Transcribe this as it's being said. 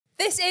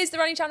This is the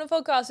Running Channel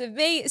podcast with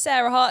me,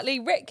 Sarah Hartley,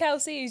 Rick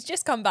Kelsey, who's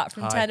just come back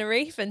from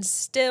Tenerife and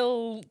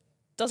still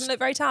doesn't look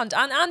very tanned,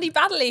 and Andy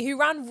Baddeley, who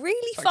ran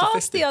really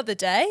fast the other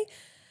day.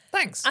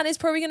 Thanks. And is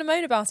probably going to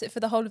moan about it for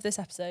the whole of this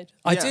episode.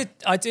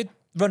 I did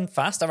run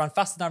fast. I ran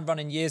faster than I've run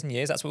in years and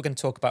years. That's what we're going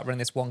to talk about running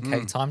this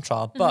 1K time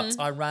trial. But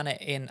I ran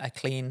it in a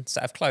clean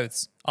set of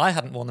clothes. I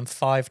hadn't worn them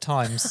 5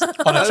 times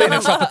on a train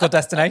and tropical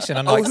destination,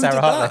 unlike Sarah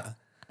Hartley.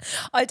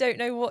 I don't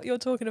know what you're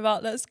talking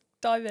about. Let's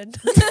dive in.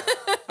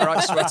 All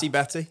right, sweaty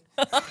Betty.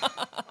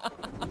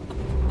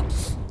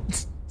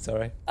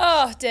 Sorry.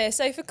 Oh dear.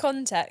 So for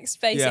context,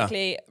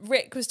 basically,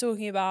 Rick was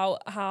talking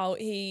about how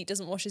he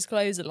doesn't wash his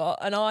clothes a lot,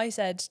 and I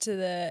said to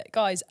the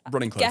guys,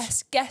 running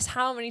clothes. Guess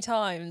how many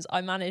times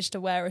I managed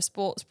to wear a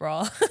sports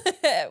bra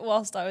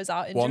whilst I was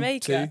out in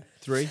Jamaica. 1, 2,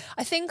 3.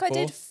 I think 4. I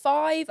did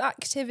 5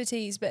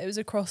 activities, but it was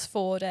across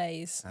 4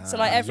 days. So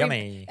like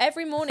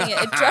every morning it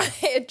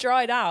had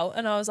dried out,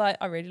 and I was like,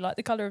 I really like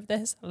the colour of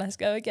this. Let's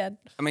go again.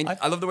 I mean,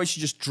 I love the way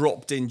she just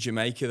dropped in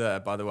Jamaica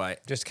there, by the way.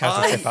 Just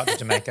casual trip out to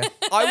Jamaica.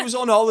 I was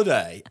on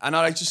holiday and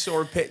I just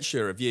saw a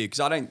picture of you because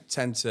I don't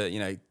tend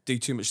to, do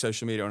too much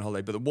social media on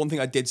holiday. But the one thing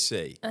I did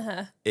see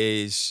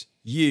is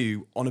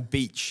you on a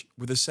beach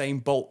with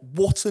Usain Bolt.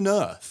 What on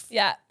earth?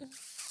 Yeah.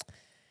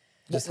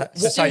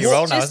 Just how you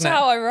roll now, isn't it? Just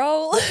how I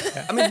roll.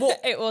 Yeah. I mean, what?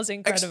 It was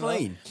incredible.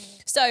 Explain.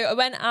 So I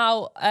went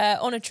out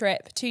on a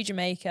trip to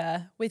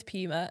Jamaica with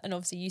Puma, and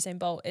obviously Usain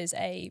Bolt is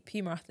a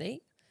Puma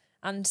athlete.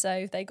 And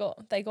so they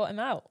got him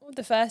out.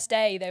 The first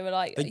day they were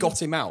like... They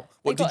got him out?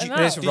 What did you... They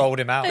just rolled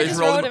him out. They just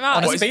rolled him out.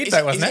 On a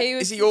speedboat, wasn't it?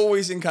 Is he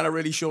always in kind of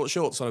really short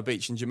shorts on a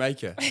beach in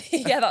Jamaica?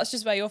 Yeah, that's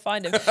just where you'll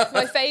find him.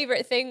 My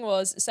favourite thing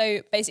was,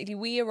 so basically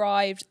we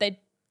arrived,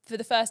 for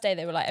the first day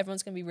they were like,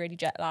 everyone's going to be really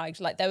jet lagged.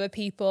 Like there were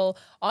people,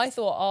 I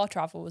thought our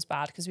travel was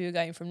bad because we were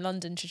going from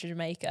London to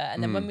Jamaica.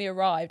 And then when we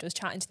arrived, I was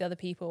chatting to the other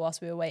people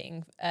whilst we were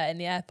waiting in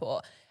the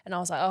airport. And I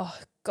was like, oh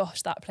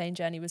gosh, that plane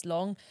journey was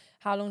long.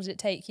 How long did it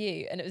take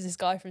you? And it was this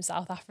guy from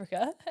South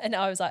Africa. And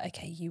I was like,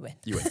 okay, you win.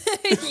 You win.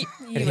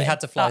 you He win.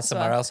 had to fly That's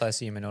somewhere well. else, I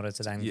assume, in order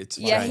to then...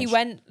 Yeah, he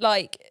went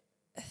like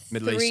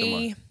Middle East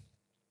somewhere.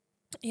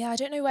 Yeah, I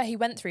don't know where he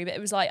went through, but it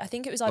was like, I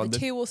think it was either London?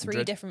 2 or 3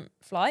 Madrid? different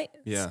flights.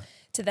 Yeah.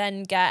 To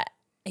then get...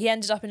 He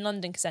ended up in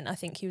London because then I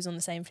think he was on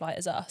the same flight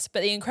as us.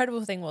 But the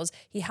incredible thing was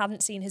he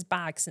hadn't seen his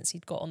bag since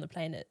he'd got on the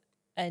plane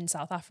in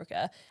South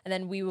Africa. And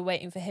then we were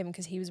waiting for him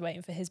because he was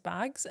waiting for his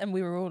bags. And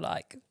we were all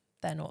like...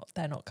 They're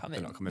not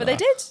coming. But they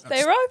did.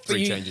 They arrived.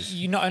 Three changes.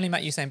 You not only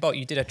met Usain Bolt,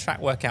 you did a track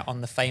workout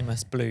on the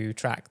famous blue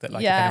track that,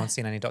 like, if anyone's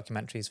seen any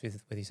documentaries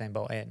with Usain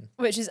Bolt in.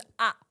 Which is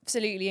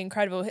absolutely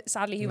incredible.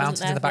 Sadly, he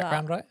Mountains wasn't there in the for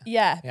background, that. right?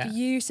 Yeah,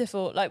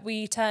 beautiful. Like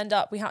we turned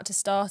up, we had to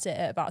start it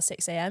at about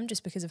 6 a.m.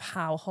 just because of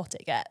how hot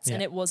it gets. Yeah.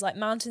 And it was like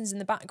mountains in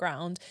the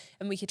background,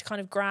 and we could kind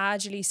of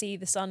gradually see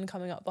the sun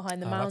coming up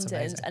behind the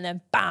mountains. And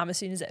then bam, as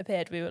soon as it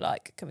appeared, we were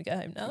like, can we go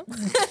home now?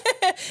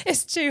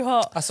 It's too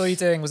hot. I saw you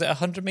doing, was it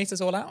 100 metres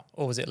all out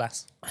or was it less?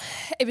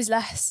 It was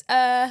less.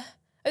 It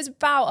was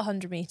about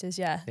 100 metres,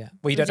 yeah. Yeah.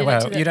 Well, you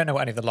don't know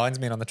what any of the lines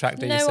mean on the track,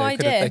 do you? No So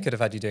idea. they could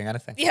have had you doing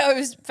anything. Yeah, I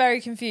was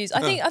very confused.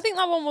 I think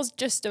that one was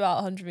just about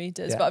 100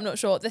 metres, but I'm not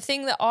sure. The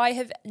thing that I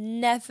have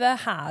never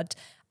had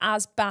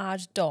as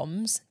bad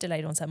DOMs,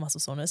 delayed onset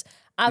muscle soreness,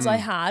 as I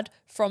had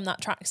from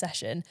that track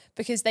session,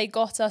 because they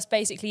got us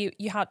basically,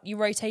 you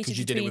rotated Because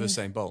you did it with the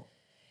same Bolt.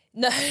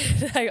 No,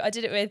 I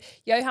did it with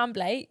Johan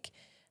Blake,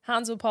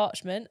 Hansel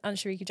Parchment, and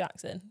Sharika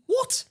Jackson.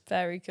 What?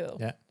 Very cool.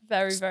 Yeah.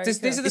 Very, very cool.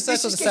 These are the This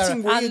circles is that Sarah...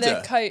 getting weirder. And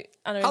the coat.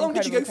 And How long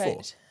did you go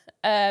coach.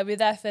 We were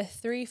there for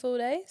 3 full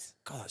days.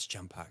 God, that's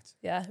jam-packed.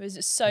 Yeah, it was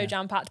just so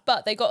jam-packed.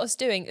 But they got us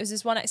doing, it was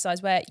this one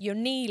exercise where you're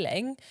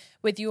kneeling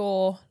with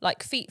your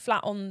like feet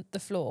flat on the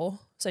floor.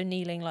 So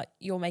kneeling like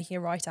you're making a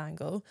right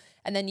angle.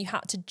 And then you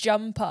had to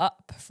jump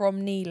up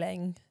from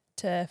kneeling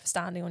to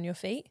standing on your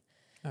feet.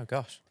 Oh,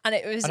 gosh. And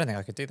it was... I don't think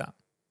I could do that.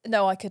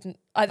 No, I couldn't.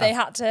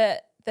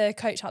 The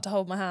coach had to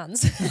hold my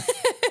hands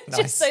Nice.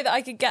 just so that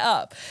I could get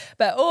up.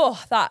 But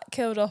that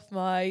killed off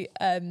my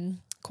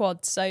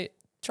quads. So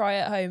try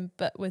it at home,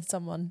 but with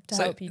someone to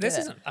help you do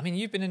it. I mean,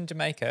 you've been in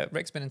Jamaica.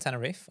 Rick's been in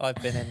Tenerife. I've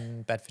been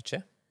in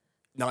Bedfordshire.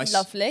 Nice.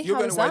 Lovely. You're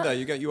How going was away that?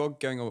 though. You are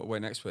going away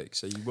next week,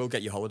 so you will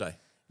get your holiday.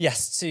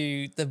 Yes,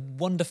 to the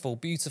wonderful,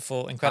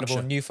 beautiful, incredible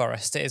Hampshire. New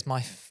Forest. It is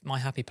my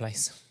happy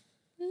place.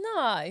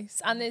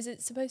 Nice. And is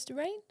it supposed to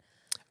rain?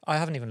 I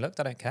haven't even looked.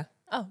 I don't care.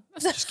 Oh.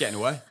 Just getting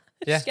away.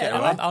 Yeah, getting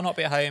away. I'll not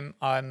be at home.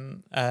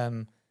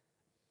 I'm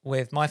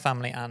with my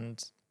family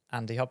and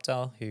Andy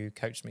Hobdell, who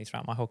coached me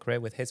throughout my whole career,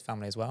 with his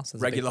family as well. So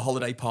there's a Regular big...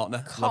 holiday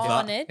partner. Love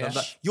Carnage. that. Love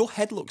that. Your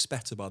head looks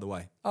better, by the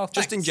way. Oh,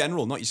 Just in thanks.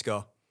 general, not your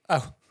scar.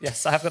 Oh,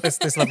 yes, I have got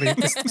this lovely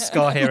this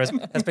scar here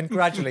has been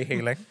gradually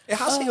healing. It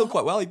has healed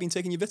quite well. You've been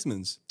taking your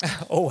vitamins.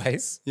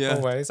 Always. Yeah.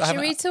 Always. Should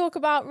we talk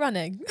about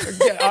running?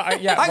 Yeah,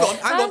 Hang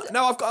on.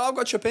 No, I've got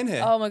to chip in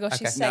here. Oh my gosh,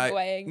 she's No,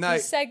 segueing. no.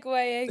 She's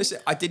segueing. Listen,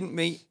 I didn't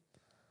meet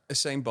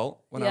Usain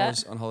Bolt when I Yeah.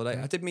 was on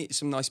holiday. I did meet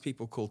some nice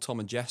people called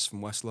Tom and Jess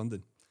from West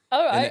London.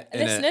 All right,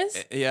 In a-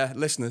 listeners. Yeah,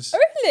 listeners.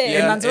 Really?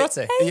 In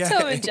Lanzarote? Hey,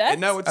 Tom and Jess.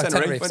 No, it's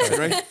Tenerife. Tenerife,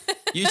 sorry.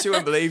 You two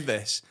won't believe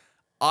this.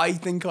 I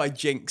think I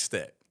jinxed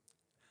it.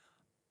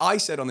 I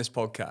said on this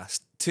podcast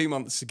 2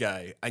 months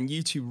ago, and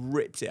you two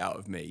ripped it out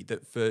of me,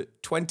 that for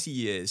 20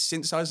 years,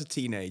 since I was a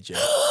teenager...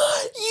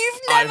 You've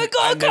never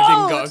got a cold? I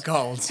never got a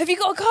cold. Have you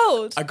got a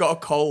cold? I got a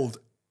cold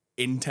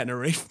in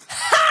Tenerife.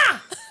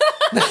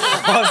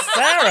 Oh,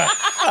 Sarah.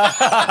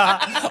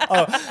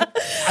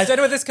 I don't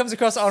know if this comes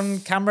across on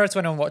camera to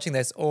anyone watching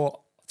this or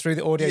through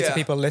the audio to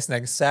people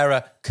listening.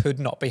 Sarah could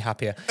not be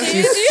happier.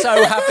 She's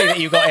so happy that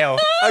you got ill.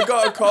 I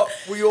got a cold.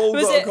 We all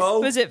got a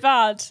cold. Was it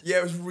bad? Yeah,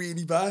 it was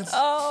really bad.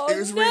 Oh, it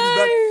was really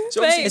bad.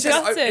 So mate, is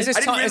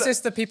this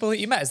the people that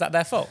you met? Is that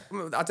their fault?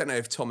 I don't know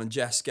if Tom and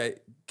Jess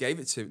gave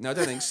it to. No, I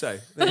don't think so.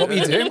 What were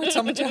you doing with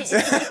Tom and Jess?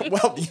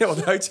 Well,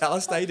 the hotel I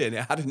stayed in,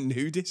 it had a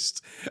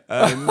nudist.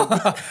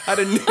 Had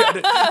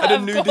a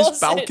nudist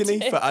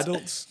balcony for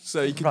adults,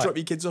 so you could drop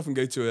your kids off and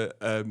go to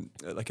a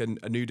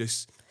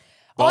nudist.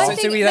 So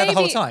were you there the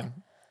whole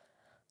time?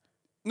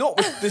 Not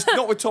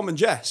with Tom and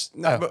Jess.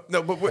 No, but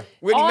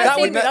we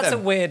met That's them.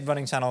 a weird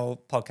Running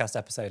Channel podcast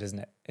episode, isn't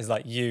it? Is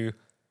like you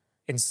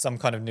in some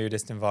kind of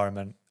nudist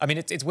environment. I mean,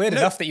 it's weird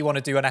enough that you want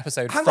to do an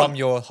episode from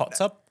your hot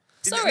tub.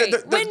 Sorry,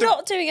 we're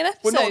not doing an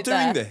episode. We're not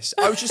doing this.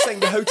 I was just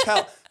saying the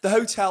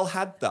hotel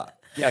had that.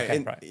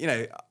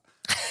 Right.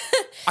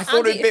 I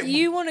thought Andy, if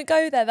you want to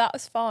go there,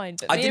 that's fine.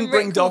 But I didn't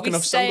bring dark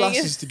enough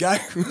sunglasses to go.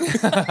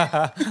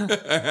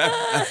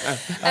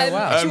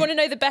 Wow. Do you want to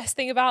know the best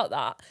thing about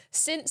that?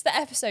 Since the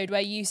episode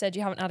where you said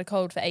you haven't had a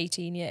cold for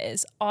 18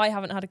 years, I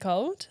haven't had a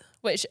cold,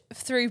 which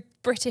through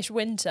British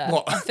winter,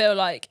 I feel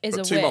like is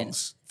a 2 win.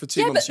 months. For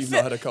 2 months, you've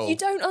not had a cold. You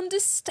don't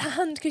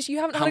understand because you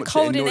haven't had a much it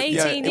cold in annoyed-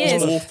 18 it was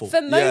years. awful.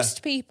 For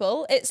most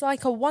people, it's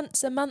like a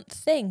once a month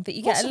thing that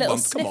you get Once a a little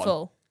month? Come on.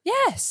 sniffle.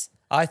 Yes.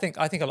 I think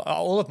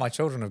all of my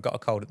children have got a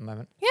cold at the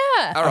moment.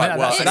 Yeah. All right,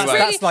 well, It's anyway.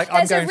 that's like I'm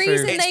there's a going through.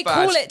 reason It's they bad.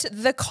 call it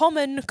the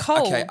common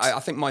cold. Okay, I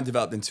think mine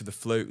developed into the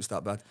flu. It was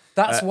that bad.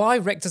 That's why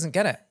Rick doesn't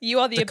get it. You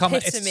are the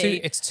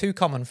epitome. It's too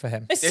common for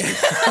him.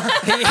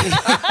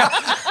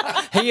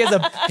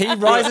 He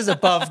rises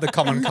above the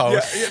common cold.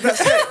 Yeah,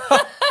 that's it.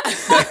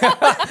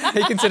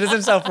 He considers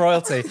himself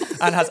royalty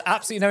and has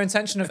absolutely no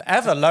intention of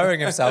ever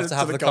lowering himself to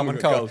have the common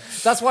cold.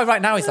 That's why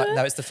right now he's like,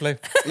 no, it's the flu.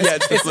 Yeah,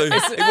 it's the flu.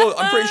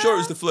 I'm pretty sure it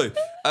was the flu.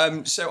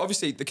 So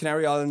obviously the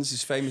Canary Islands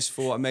is famous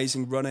for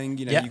amazing running.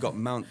 You know, you got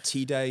Mount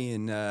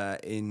Teide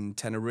in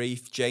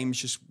Tenerife. James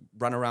just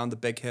ran around the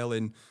big hill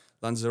in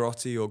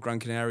Lanzarote or Gran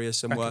Canaria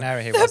somewhere. Gran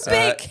Canaria, he was. The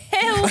big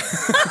hill.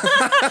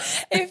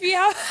 If you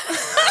have...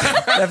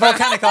 They're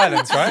volcanic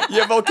islands, right?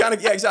 Yeah,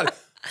 volcanic. Yeah, exactly.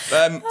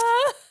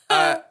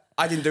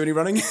 I didn't do any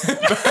running.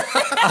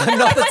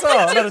 Not at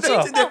all. Not at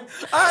all.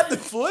 I had the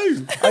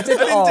flu. I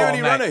didn't do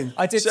any running.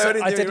 I did So I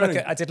didn't do any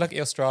look at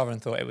your Strava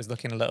and thought it was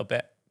looking a little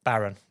bit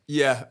barren.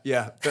 Yeah.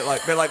 Bit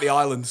like the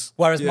islands.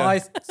 Whereas my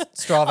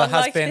Strava has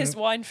Unlike been his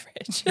wine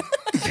fridge.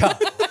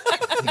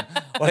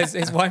 well,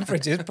 his wine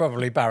fridge is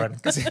probably barren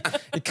because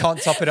he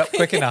can't top it up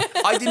quick enough.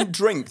 I didn't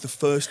drink the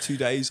first 2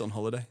 days on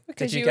holiday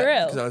Because you you get-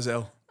 were because I ill. was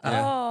ill.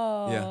 Yeah.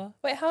 Oh. Yeah.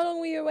 Wait, how long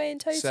were you away in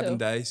total? 7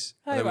 days.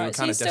 Oh, And then we were right. So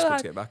kind you of still desperate had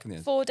to get back in the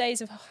end. 4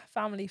 days of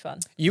family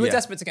fun. You were Yeah.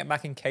 desperate to get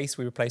back in case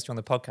we replaced you on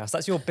the podcast.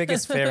 That's your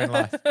biggest fear in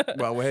life.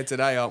 Well, we're here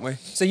today, aren't we?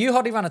 So you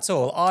hardly ran at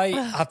all. I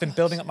have been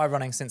building up my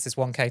running since this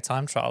 1K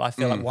time trial. I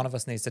feel like one of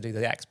us needs to do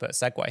the expert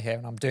segue here,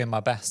 and I'm doing my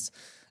best.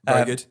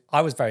 Very good.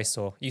 I was very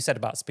sore. You said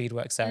about speed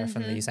work, Sarah,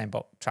 from the Usain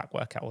Bolt track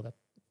workout or the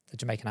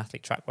Jamaican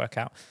athlete track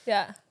workout.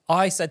 Yeah.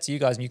 I said to you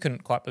guys, and you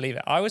couldn't quite believe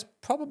it, I was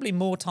probably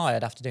more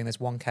tired after doing this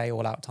 1K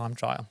all-out time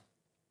trial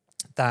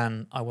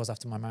than I was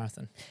after my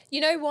marathon.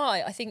 You know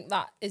why? I think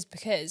that is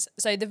because,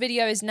 so the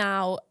video is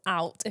now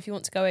out. If you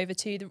want to go over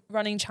to the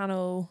Running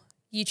Channel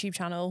YouTube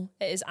channel,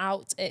 it is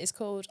out. It is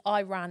called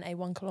I Ran a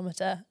 1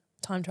 kilometre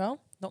time trial.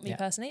 Not me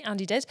personally,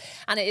 Andy did.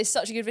 And it is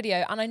such a good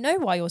video. And I know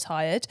why you're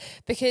tired,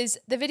 because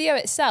the video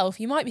itself,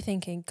 you might be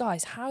thinking,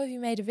 guys, how have you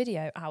made a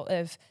video out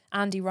of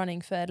Andy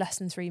running for less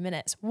than 3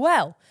 minutes?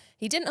 Well,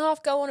 he didn't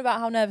half go on about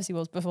how nervous he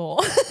was before.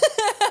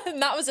 And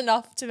that was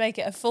enough to make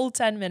it a full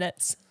 10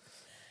 minutes.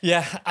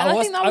 Yeah. And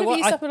I think that would have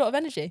used up a lot of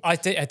energy. I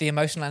did the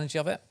emotional energy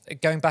of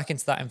it, going back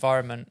into that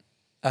environment.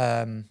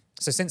 So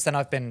since then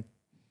I've been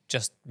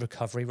just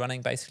recovery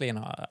running basically, and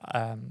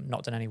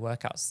not done any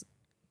workouts,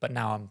 but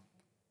now I'm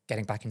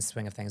getting back into the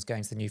swing of things,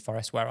 going to the New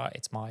Forest where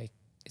it's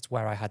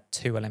where I had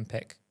 2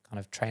 Olympic kind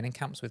of training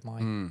camps with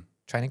my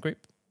training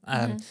group.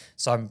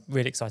 So I'm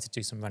really excited to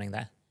do some running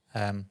there.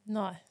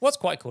 Nice. What's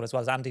quite cool as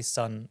well is Andy's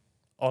son,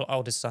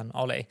 oldest son,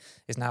 Ollie,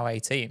 is now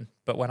 18.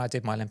 But when I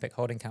did my Olympic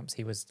holding camps,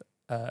 he was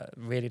a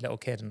really little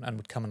kid and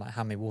would come and like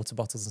hand me water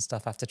bottles and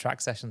stuff after track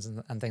sessions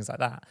and things like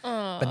that.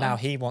 But now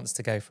he wants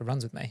to go for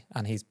runs with me,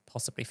 and he's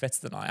possibly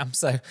fitter than I am.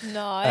 So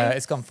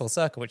it's gone full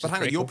circle, which But is hang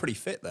on, pretty you're cool. pretty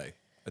fit though,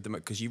 at the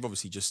moment, because you've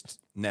obviously just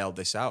nailed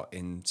this out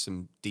in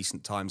some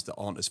decent times that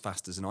aren't as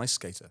fast as an ice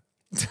skater.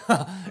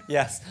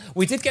 Yes.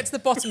 We did get to the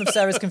bottom of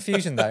Sarah's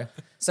confusion, though.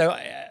 So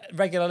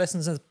regular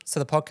listeners to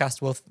the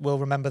podcast will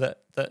remember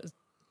that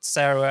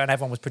Sarah and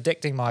everyone was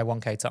predicting my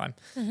 1K time.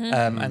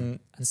 And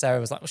Sarah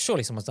was like, well,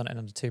 surely someone's done it in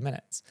under 2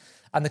 minutes.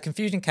 And the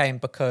confusion came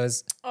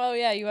because Oh,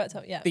 yeah, you worked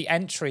out, yeah. the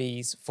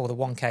entries for the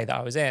 1K that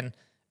I was in,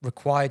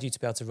 required you to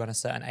be able to run a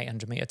certain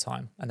 800 meter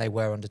time, and they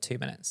were under 2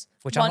 minutes,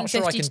 which I'm not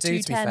sure I can do,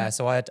 to be fair.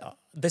 So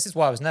this is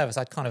why I was nervous.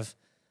 I'd kind of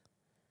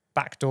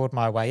backdoored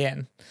my way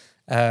in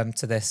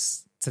to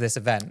this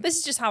event. This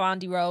is just how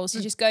Andy rolls.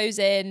 He just goes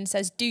in,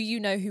 says, "Do you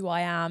know who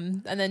I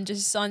am?" and then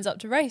just signs up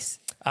to race.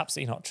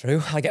 Absolutely not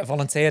true. I get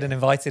volunteered and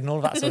invited and all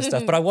of that sort of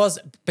stuff. But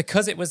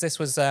because this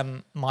was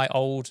my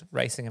old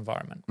racing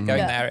environment.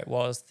 Going there, it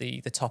was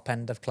the top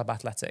end of club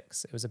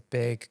athletics. It was a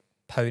big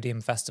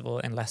podium festival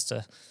in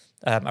Leicester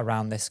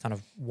around this kind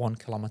of 1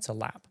 kilometre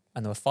lap.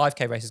 And there were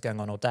 5K races going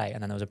on all day.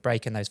 And then there was a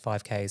break in those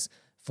 5Ks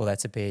for there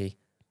to be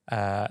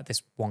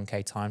this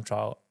 1K time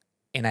trial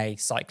in a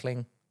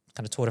cycling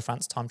kind of Tour de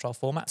France time trial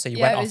format. So you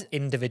went off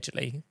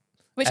individually.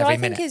 Which I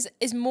think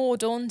is more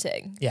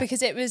daunting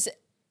because it was...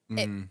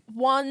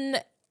 one,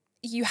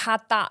 you had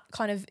that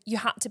kind of, you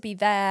had to be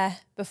there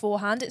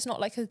beforehand. It's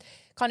not like a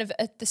kind of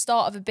at the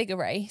start of a bigger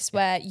race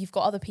where you've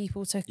got other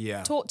people to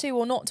talk to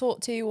or not talk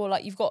to, or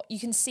like you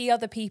can see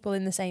other people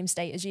in the same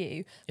state as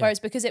you. Whereas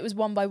because it was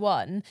 1 by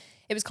 1,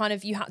 it was kind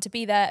of, you had to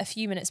be there a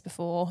few minutes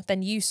before,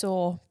 then you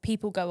saw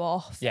people go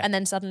off and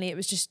then suddenly it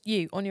was just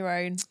you on your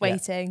own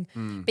waiting,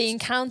 being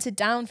counted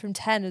down from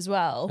 10 as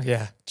well,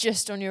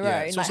 just on your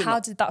own. Like, how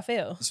did that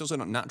feel? It's also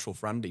not natural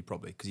for Andy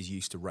probably because he's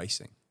used to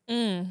racing.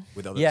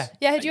 With others. Yeah.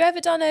 Had you ever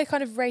done a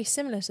kind of race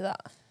similar to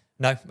that?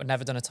 No, I'd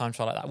never done a time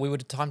trial like that. We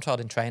would have time trialed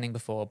in training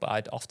before, but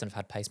I'd often have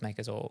had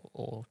pacemakers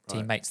or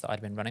teammates that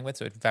I'd been running with,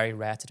 so it's very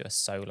rare to do a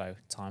solo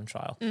time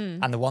trial.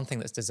 And the one thing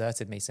that's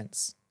deserted me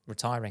since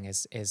retiring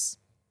is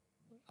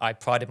I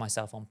prided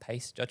myself on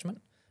pace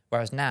judgment,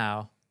 whereas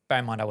now, bear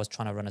in mind I was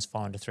trying to run as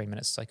far under 3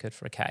 minutes as I could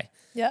for a K.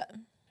 Yeah.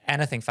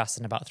 Anything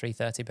faster than about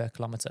 3:30 per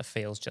kilometre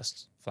feels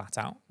just flat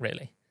out,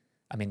 really.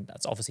 I mean,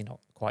 that's obviously not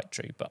quite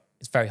true, but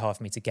it's very hard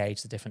for me to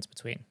gauge the difference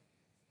between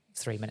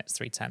 3 minutes,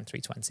 3:10,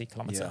 3:20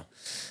 kilometre.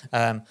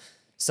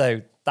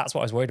 So that's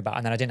what I was worried about.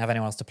 And then I didn't have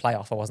anyone else to play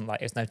off. I wasn't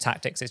like, it's no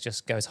tactics. It's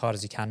just go as hard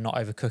as you can, not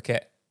overcook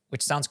it,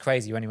 which sounds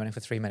crazy. You're only running for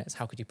 3 minutes.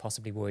 How could you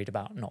possibly be worried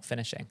about not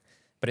finishing?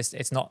 But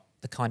it's not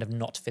the kind of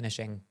not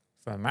finishing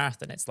from a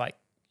marathon. It's like,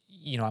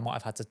 you know, I might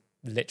have had to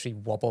literally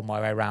wobble my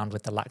way around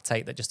with the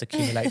lactate that just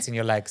accumulates in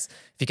your legs.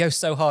 If you go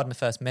so hard in the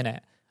first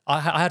minute, I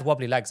had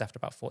wobbly legs after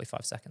about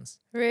 45 seconds.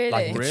 Really?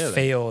 Like you could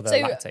feel the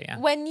lactate,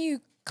 when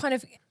you kind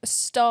of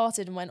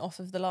started and went off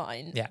of the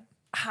line,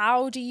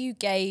 how do you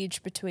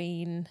gauge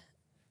between,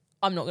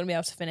 I'm not going to be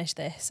able to finish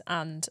this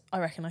and I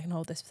reckon I can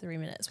hold this for 3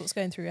 minutes? What's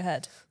going through your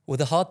head? Well,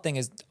 the hard thing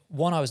is,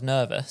 one, I was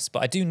nervous,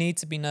 but I do need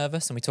to be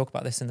nervous, and we talk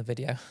about this in the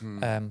video.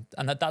 And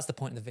that's the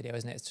point of the video,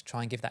 isn't it? It's to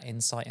try and give that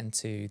insight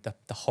into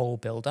the whole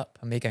build-up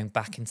and me going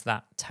back into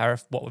that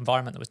what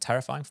environment that was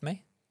terrifying for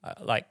me.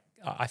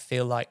 I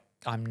feel like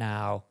I'm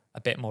now a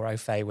bit more au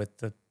fait with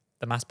the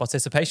mass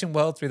participation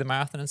world through the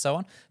marathon and so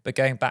on, but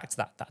going back to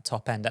that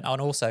top end and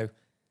also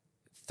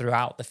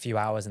throughout the few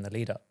hours in the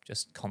lead up,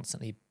 just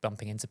constantly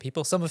bumping into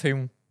people, some of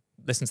whom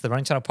listen to the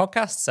Running Channel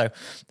podcast. So,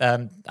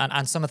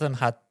 and some of them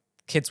had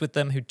kids with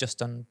them who'd just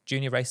done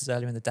junior races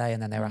earlier in the day,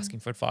 and then they were asking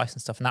for advice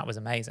and stuff. And that was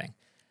amazing.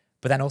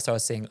 But then also I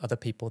was seeing other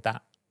people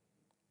that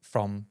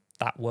from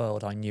that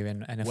world I knew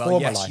in a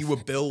former life. You were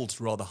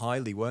billed rather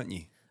highly, weren't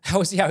you? I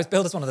was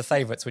billed as one of the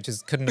favourites, which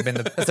couldn't have been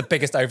the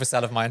biggest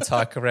oversell of my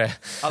entire career.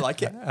 I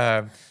like it.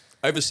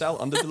 Oversell,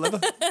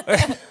 underdeliver.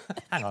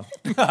 Hang on.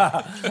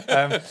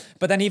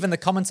 But then even the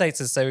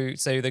commentators, so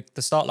the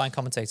start line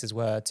commentators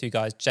were two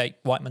guys, Jake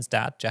Whiteman's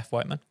dad, Jeff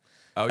Whiteman,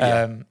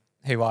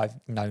 who I've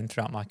known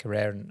throughout my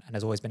career and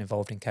has always been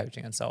involved in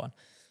coaching and so on.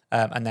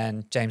 And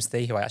then James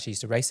Thee, who I actually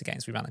used to race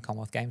against. We ran the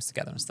Commonwealth Games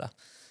together and stuff.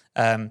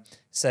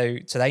 So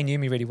they knew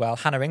me really well.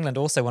 Hannah England,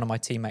 also one of my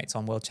teammates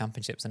on World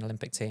Championships and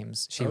Olympic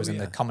teams. She was in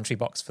the commentary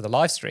box for the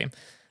live stream.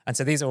 And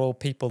so these are all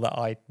people that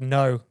I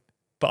know,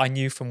 but I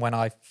knew from when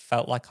I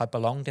felt like I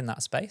belonged in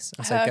that space.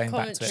 And so her going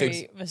back to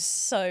it was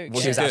so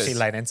good. She was actually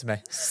laying into me.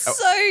 So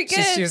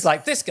good. She was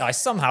like, this guy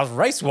somehow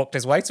race walked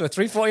his way to a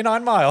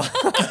 3:49 mile.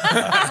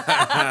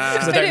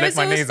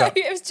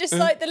 It was just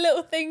like the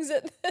little things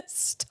at the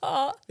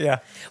start. Yeah.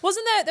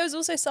 Wasn't there was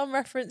also some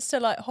reference to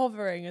like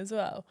hovering as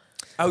well?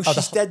 Oh,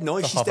 she's dead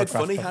nice. She's dead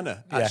funny, club.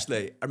 Hannah.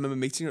 Actually, I remember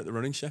meeting her at the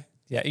running show.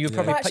 Yeah, you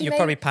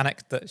probably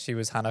panicked that she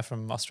was Hannah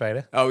from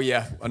Australia. Oh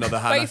yeah, another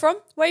Hannah. Where are you from?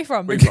 Where are you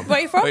from? Where are you from? Where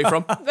are you from? Where are you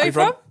from? Where are you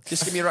from?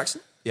 Just give me your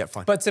accent. Yeah,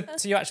 fine. But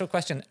to your actual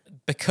question,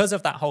 because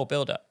of that whole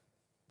build-up,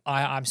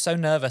 I'm so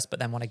nervous, but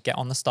then when I get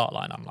on the start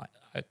line, I'm like,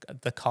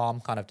 the calm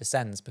kind of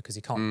descends because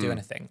you can't do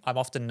anything. I'm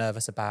often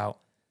nervous about,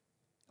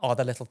 are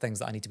there little things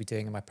that I need to be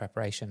doing in my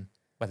preparation,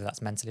 whether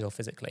that's mentally or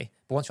physically.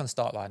 But once you're on the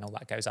start line, all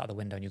that goes out the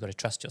window and you've got to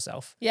trust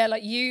yourself. Yeah,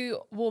 like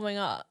you warming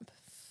up,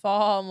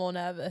 far more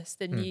nervous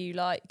than you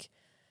like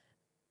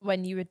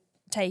when you were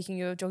taking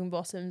your jogging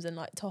bottoms and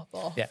like top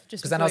off. Yeah,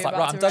 because then I was like,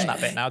 right, I'm done that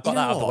bit now. I've got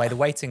that out of the way. The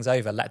waiting's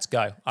over. Let's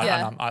go.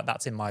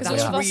 That's in my zone.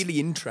 That's really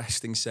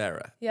interesting,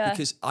 Sarah. Yeah.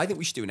 Because I think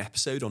we should do an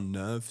episode on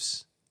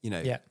nerves,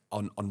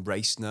 on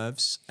race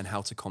nerves and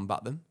how to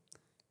combat them.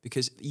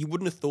 because you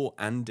wouldn't have thought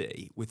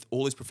Andy, with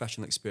all his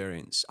professional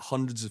experience,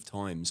 hundreds of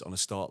times on a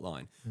start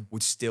line,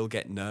 would still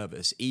get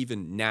nervous,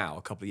 even now,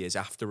 a couple of years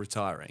after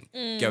retiring,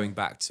 going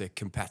back to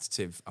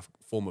competitive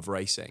form of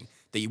racing,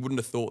 that you wouldn't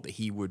have thought that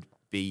he would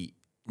be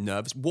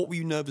nervous. What were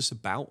you nervous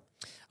about?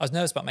 I was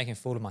nervous about making a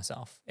fool of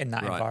myself in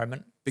that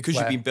environment. Because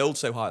you've been billed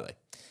so highly.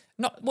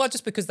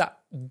 Just because that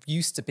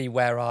used to be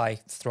where I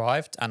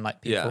thrived, and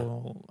like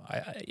people,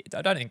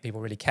 I don't think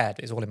people really cared.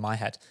 It was all in my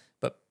head.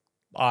 But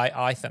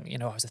I think,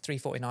 I was a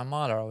 3:49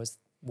 miler. I was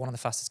one of the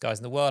fastest guys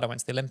in the world. I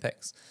went to the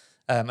Olympics,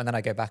 and then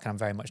I go back and I'm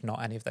very much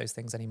not any of those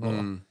things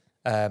anymore.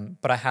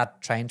 But I had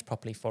trained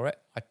properly for it.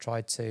 I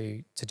tried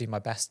to do my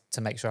best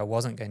to make sure I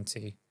wasn't going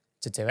to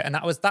do it, and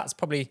that's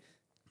probably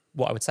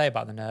what I would say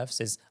about the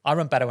nerves. Is I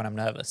run better when I'm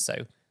nervous.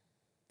 So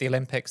the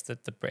Olympics, the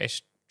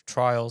British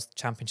trials,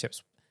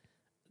 championships.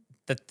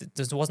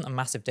 There wasn't a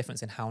massive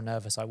difference in how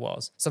nervous I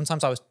was.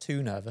 Sometimes I was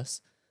too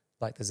nervous,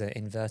 like there's an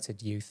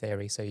inverted U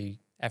theory, so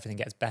everything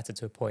gets better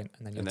to a point,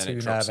 and then you're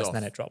too nervous, and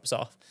then it drops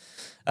off.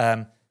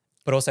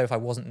 But also, if I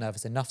wasn't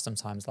nervous enough,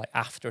 sometimes, like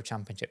after a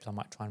championships, I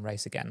might try and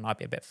race again, and I'd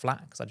be a bit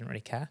flat because I didn't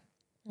really care.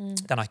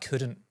 Then I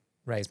couldn't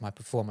raise my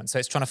performance. So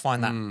it's trying to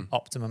find that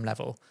optimum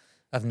level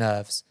of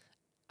nerves.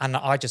 And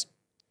the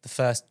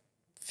first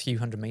few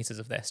hundred meters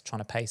of this,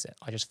 trying to pace it,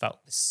 I just felt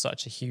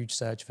such a huge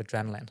surge of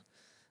adrenaline.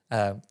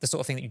 The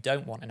sort of thing that you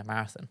don't want in a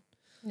marathon.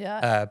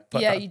 Yeah.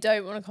 You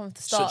don't want to come to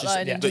the start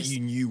line. That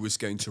you knew was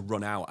going to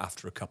run out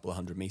after a couple of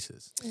 100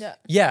 meters.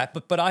 Yeah,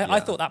 but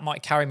I thought that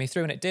might carry me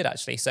through, and it did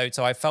actually. So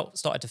I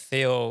started to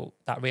feel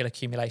that real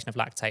accumulation of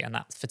lactate and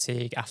that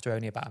fatigue after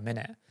only about a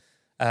minute.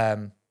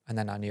 And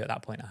then I knew at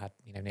that point I had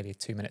nearly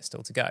 2 minutes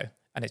still to go.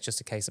 And it's just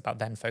a case about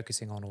then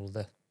focusing on all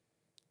the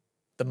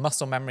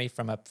muscle memory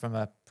from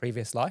a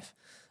previous life,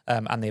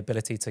 and the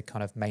ability to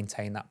kind of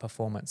maintain that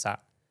performance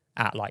at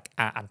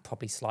and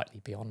probably slightly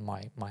beyond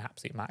my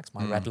absolute max,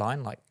 my red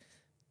line, like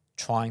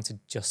trying to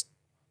just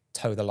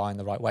toe the line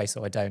the right way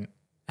so I don't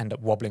end up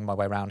wobbling my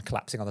way around,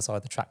 collapsing on the side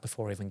of the track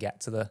before I even get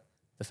to the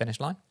finish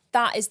line.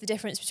 That is the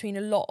difference between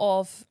a lot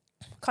of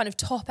kind of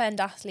top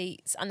end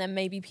athletes and then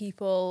maybe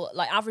people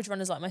like average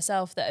runners like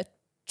myself that are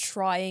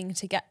trying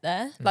to get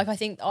there. Like I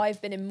think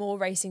I've been in more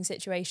racing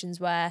situations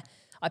where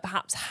I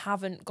perhaps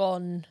haven't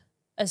gone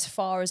as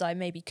far as I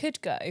maybe could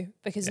go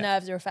because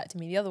nerves are affecting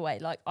me the other way.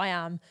 Like I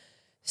am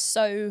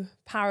so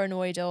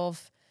paranoid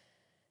of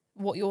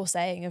what you're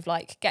saying of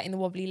like getting the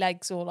wobbly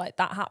legs or like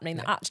that happening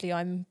that actually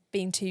I'm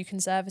being too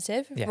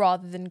conservative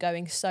rather than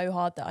going so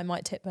hard that I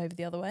might tip over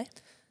the other way.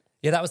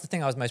 Yeah, that was the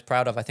thing I was most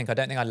proud of. I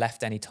don't think I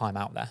left any time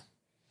out there.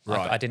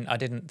 Right. I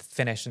didn't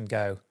finish and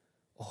go,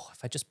 oh,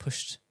 if I just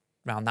pushed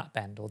around that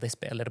bend or this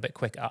bit a little bit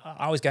quicker.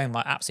 I was going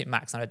my absolute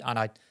max, and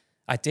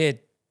I did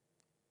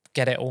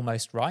get it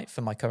almost right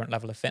for my current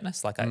level of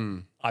fitness. Like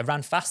I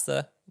ran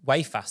faster,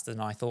 way faster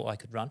than I thought I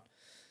could run.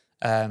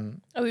 Are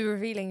we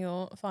revealing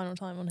your final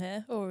time on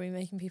here, or are we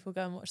making people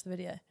go and watch the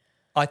video?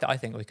 I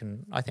think we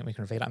can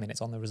reveal it. I mean,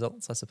 it's on the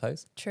results, I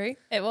suppose. True,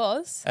 it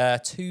was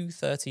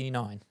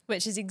 2:39,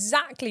 which is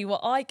exactly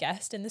what I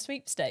guessed in the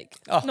sweepstake.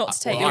 Not to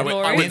take well, your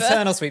glory, the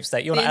internal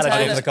sweepstake. You're not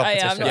eligible for the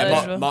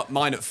competition.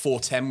 Mine at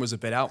 4:10 was a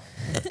bit out.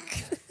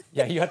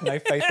 Yeah, you had no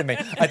faith in me.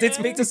 I did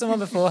speak to someone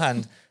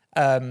beforehand.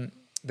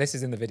 This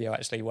is in the video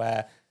actually,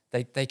 where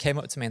they came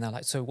up to me and they're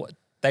like, "So what?"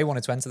 They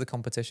wanted to enter the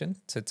competition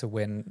to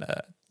win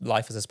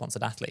life as a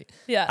sponsored athlete.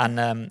 Yeah.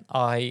 And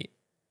I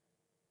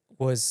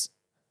was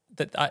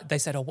they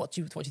said, "Oh, what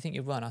do you think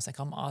you run?" I was like,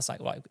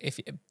 "Right, if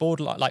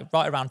borderline, like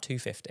right around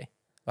 250,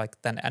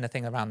 like then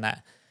anything around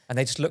there." And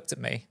they just looked at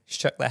me,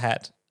 shook their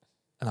head,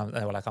 and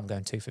they were like, "I'm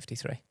going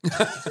 253."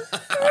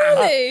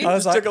 Really? I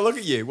was like, took a look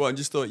at you, and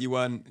just thought you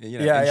weren't.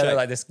 They're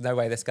like, "This, no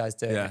way, this guy's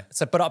doing it."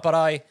 So, but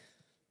I.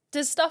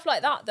 Does stuff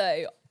like that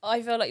though?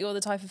 I feel like you're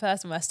the type of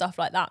person where stuff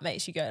like that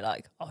makes you go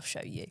like, "I'll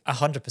show you."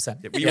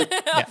 100%.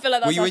 I feel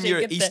like that's were you in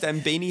your East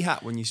End beanie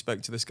hat when you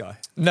spoke to this guy?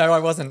 No, I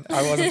wasn't.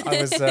 I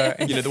was.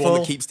 The one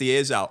that keeps the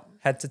ears out,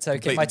 head to toe.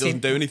 Completely doesn't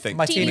do anything.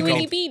 My teeny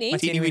weeny beanie.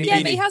 But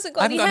he hasn't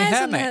got any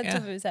hairs on the head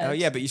of his head. Oh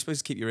yeah, but you're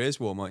supposed to keep your ears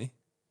warm, aren't you?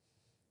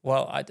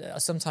 Well,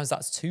 sometimes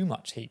that's too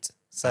much heat.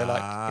 So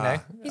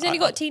he's only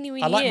got teeny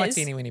weeny ears. I like my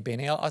teeny weeny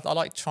beanie. I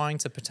like trying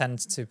to pretend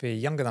to be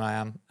younger than I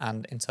am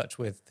and in touch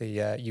with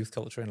the youth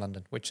culture in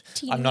London, which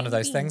I'm none of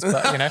those things,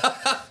 but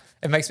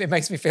it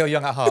makes me feel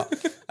young at heart.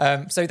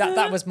 So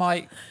that was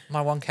my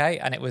 1K,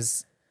 and it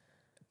was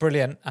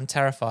brilliant and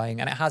terrifying,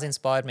 and it has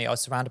inspired me. I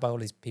was surrounded by all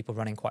these people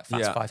running quite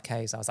fast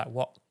 5Ks. I was like,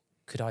 what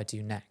could I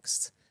do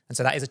next? And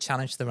so that is a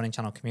challenge to the Running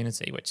Channel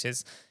community, which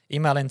is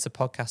email into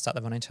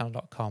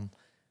podcast@therunningchannel.com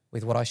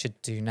with what I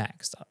should do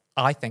next.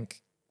 I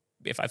think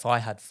if I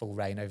had full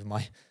reign over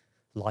my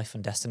life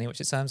and destiny, which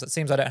it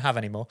seems I don't have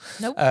anymore,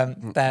 nope.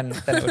 then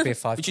it would be a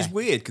 5K. Which is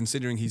weird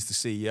considering he's the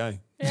CEO.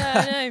 Yeah,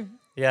 I know.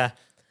 Yeah,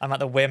 I'm at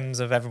the whims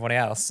of everybody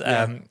else.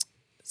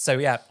 So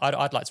yeah,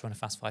 I'd like to run a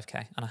fast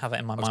 5K, and I have it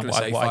in my mind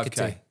what I could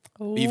do.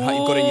 You've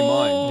got it in your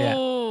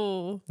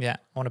mind. Yeah,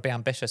 I want to be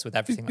ambitious with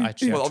everything that I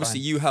choose. Well, obviously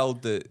you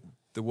held the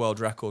the world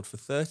record for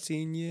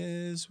 13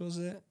 years, was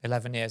it?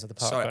 11 years of the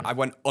park Sorry, run. I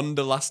went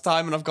under last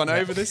time and I've gone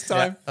over this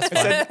time. Yeah,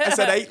 that's I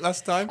said 8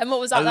 last time. And what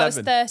was that?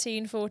 11. That was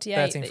 13:48.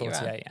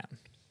 13:48, yeah.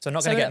 So I'm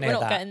not So going to we're get near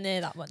not that. getting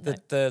near that one.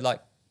 No.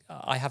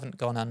 I haven't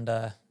gone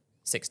under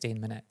 16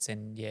 minutes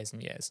in years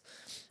and years.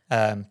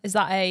 Is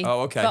that a?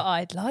 Oh, okay. But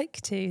I'd like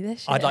to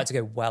this year. I'd like to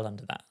go well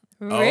under that.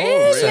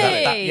 Really? So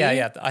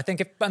Yeah. I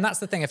think, and that's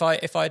the thing. If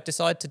I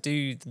decide to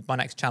do my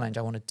next challenge,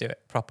 I want to do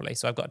it properly.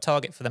 So I've got a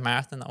target for the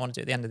marathon that I want to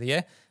do at the end of the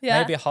year. Yeah.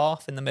 Maybe a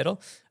half in the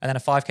middle, and then a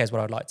 5K is what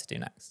I'd like to do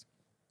next.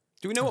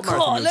 Do we know what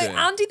marathon God, you're look, doing?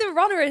 Andy the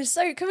runner is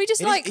so. Can we just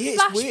It is- like it is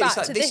flash weird. back It's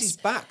like, to this this? is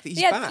back. He's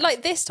yeah, back.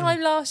 like this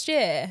time last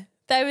year,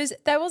 there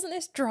wasn't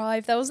this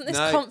drive, there wasn't this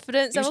No,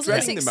 confidence, he there was wasn't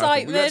this dreading the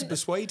marathon. We had to excitement.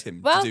 persuade him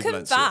to do Welcome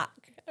Valencia. back,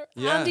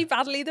 Yeah. Andy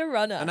Baddeley the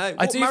runner. I know. I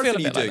What do feel a marathon are bit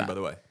you like doing, that. by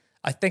the way?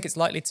 I think it's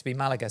likely to be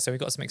Malaga. So we've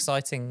got some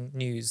exciting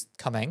news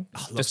coming.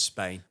 I love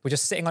Spain. We're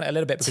just sitting on it a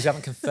little bit because we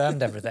haven't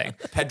confirmed everything.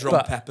 Pedron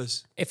But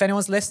peppers. if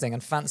anyone's listening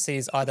and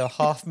fancies either a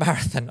half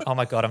marathon, oh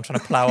my God, I'm trying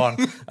to plow on.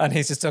 And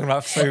he's just talking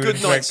about food. Good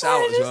and nights drinks.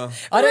 out as well.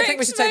 I don't think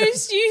we should take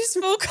most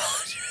useful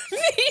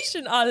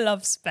contribution. I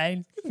love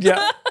Spain.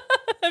 Yeah.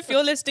 If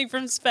you're listening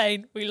from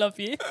Spain, we love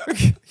you.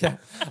 Yeah.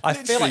 I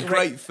feel Literally like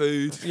great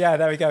food. Yeah,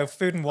 there we go.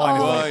 Food and wine.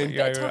 Oh, is Wine. what bit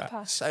you're of at.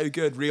 tapas. So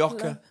good.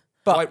 Rioja.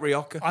 But White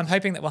Rioja. I'm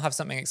hoping that we'll have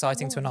something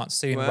exciting to announce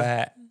soon Well,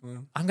 where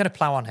I'm going to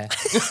plow on here.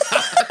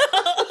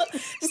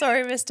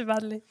 Sorry, Mr.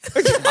 Baddeley.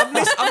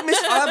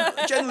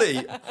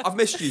 I've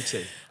missed you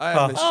two. I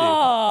have missed you.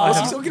 Oh,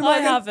 What's he talking about I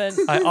again?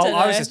 haven't. I Don't was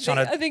know. just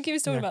trying to- I think he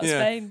was talking about Yeah.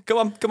 Spain.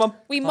 Come on.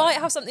 We might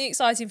have something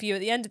exciting for you at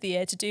the end of the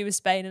year to do with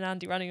Spain and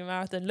Andy running a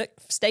marathon. Look,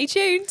 stay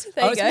tuned.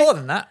 There you It's go. more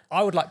than that.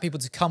 I would like people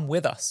to come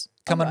with us.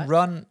 Come All and right.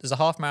 run. There's a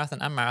half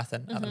marathon and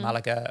marathon at the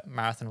Malaga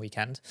Marathon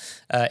Weekend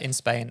in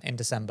Spain in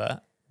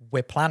December.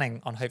 We're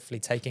planning on hopefully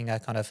taking a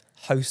kind of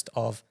host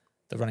of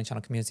the Running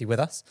Channel community with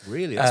us.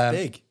 Really? That's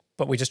big.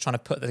 But we're just trying to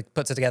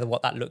put together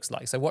what that looks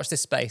like. So watch this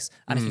space.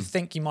 And if you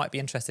think you might be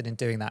interested in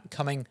doing that,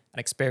 coming and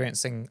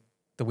experiencing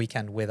the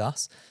weekend with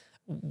us,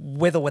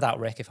 with or without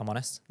Rick, if I'm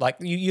honest, like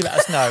you let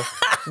us know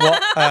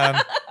what,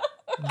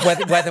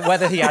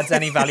 whether he adds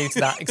any value to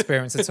that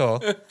experience at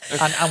all.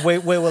 And we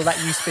will let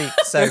you speak.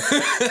 So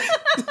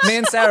me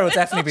and Sarah will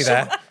definitely be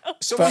there.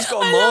 Someone's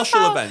got a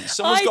martial event.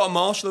 Someone's got a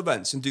martial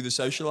events and do the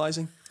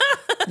socialising.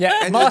 Yeah,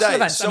 End of the martial day,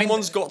 events.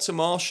 someone's got to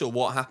marshal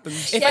what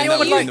happens If in anyone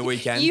would like- the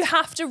weekend. You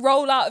have to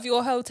roll out of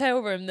your hotel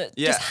room that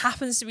Yeah. just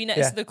happens to be next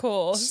Yeah. to the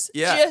course,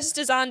 Yeah. just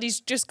as Andy's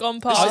just gone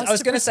past. I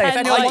was to gonna say, if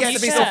pretend anyone like wants you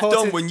to be care. supportive-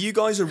 done when you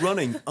guys are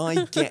running.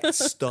 I get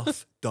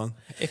stuff done.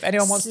 If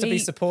anyone wants to be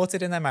Sleep.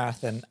 supported in their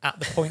marathon at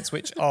the points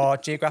which are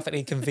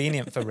geographically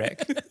convenient for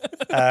Rick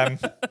and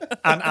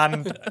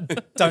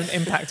don't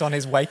impact on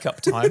his wake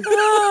up time,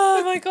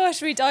 Oh my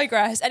gosh, we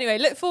digress. Anyway,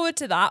 look forward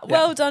to that.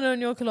 Well done on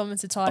your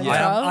kilometre time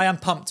trial. I am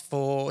pumped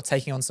for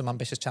taking on some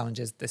ambitious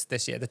challenges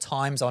this year. The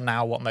times are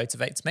now what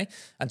motivates me,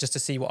 and just to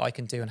see what I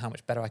can do and how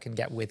much better I can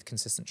get with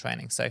consistent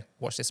training. So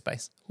watch this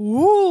space.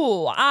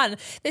 Ooh, and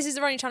this is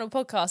the Running Channel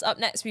podcast. Up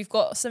next, we've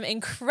got some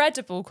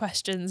incredible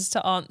questions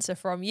to answer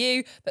from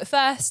you. But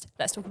first,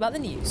 let's talk about the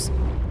news.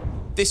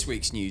 This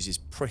week's news is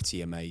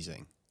pretty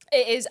amazing.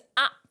 It is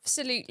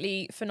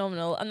absolutely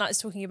phenomenal, and that's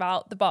talking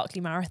about the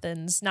Barkley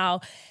marathons.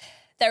 Now,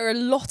 there are a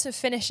lot of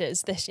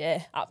finishers this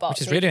year at Barkley.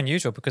 Which is really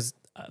unusual because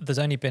there's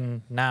only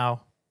been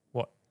now,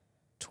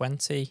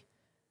 20?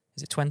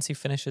 Is it 20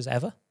 finishers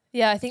ever?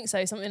 Yeah, I think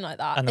so, something like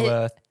that. And there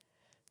were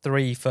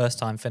 3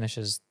 first-time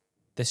finishers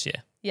this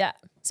year. Yeah.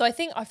 So I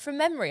think, from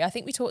memory, I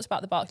think we talked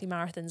about the Barkley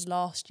marathons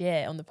last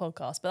year on the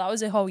podcast, but that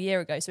was a whole year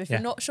ago. So if you're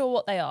not sure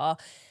what they are,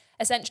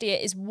 essentially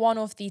it is one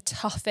of the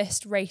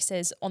toughest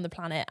races on the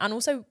planet and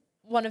also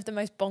one of the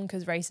most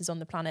bonkers races on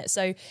the planet.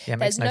 So Yeah, it there's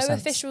makes no no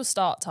sense. official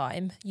start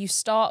time. You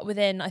start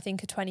within, I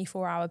think, a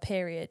 24-hour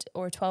period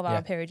or a 12-hour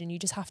Yeah. period, and you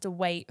just have to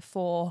wait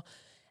for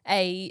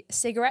a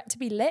cigarette to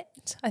be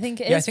lit. I think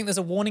it is. Yeah, I think there's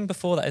a warning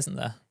before that, isn't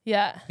there?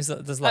 Yeah. Is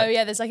that there's Oh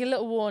yeah, there's like a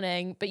little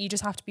warning, but you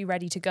just have to be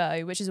ready to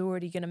go, which is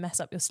already going to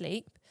mess up your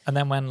sleep. And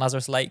then when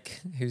Lazarus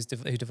Lake, who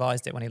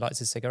devised it, when he lights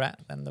his cigarette,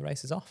 then the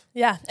race is off.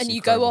 Yeah, and you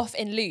incredible. go off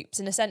in loops,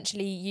 and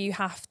essentially you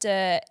have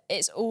to,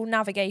 it's all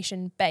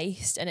navigation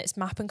based and it's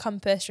map and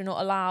compass. You're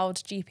not allowed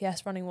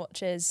GPS running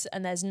watches,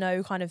 and there's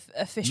no kind of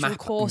official Map and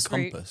course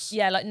route. compass?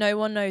 Yeah, like no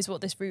one knows what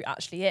this route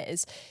actually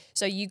is.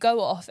 So you go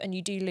off and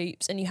you do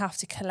loops, and you have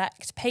to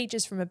collect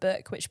pages from a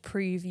book which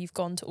prove you've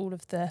gone to all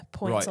of the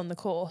points Right. on the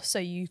course. So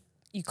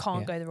you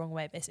can't go the wrong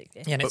way,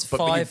 basically. Yeah, and it's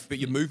But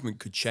your movement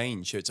could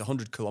change. So it's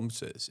 100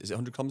 kilometres. Is it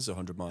 100 kilometres or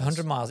 100 miles?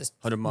 100 miles. It's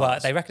 100 Well,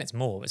 miles. they reckon it's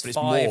more. It's But it's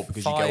five. more because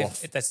you go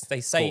off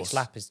They say course. each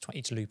lap is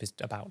each loop is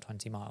about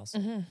 20 miles,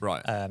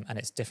 Right. and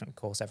it's different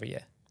course every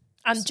year.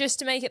 And just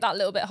to make it that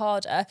little bit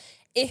harder,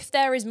 if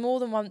there is more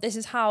than one, this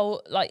is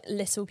how like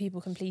little people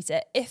complete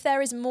it. If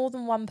there is more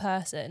than one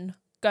person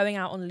going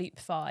out on loop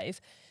 5,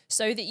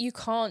 so that you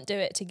can't do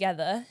it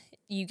together,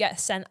 you get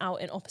sent out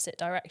in opposite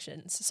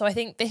directions. So I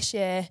think this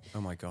year,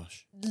 oh my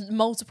gosh,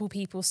 multiple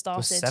people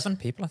started. 7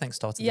 people, I think,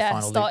 started the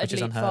final loop, which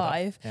is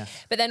unheard of. Yeah.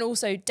 But then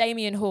also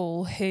Damien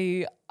Hall,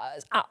 who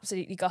was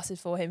absolutely gutted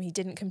for him. He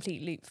didn't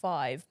complete loop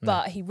 5,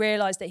 but he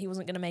realised that he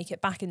wasn't going to make it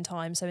back in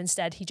time. So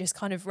instead, he just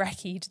kind of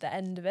recce'd the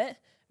end of it,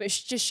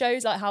 which just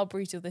shows like how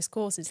brutal this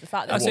course is. The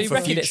fact that So he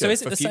recce'd it. So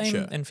is it the future?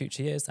 same in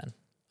future years then?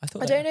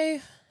 I don't know.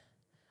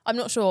 I'm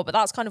not sure, but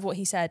that's kind of what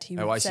he said. He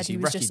said he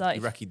was just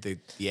like... He recce'd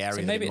the area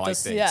So maybe that it might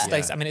does be. Yeah.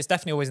 I mean, it's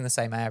definitely always in the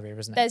same area,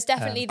 isn't it? There's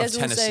definitely, there's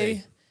also...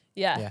 Tennessee.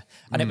 Yeah.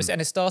 And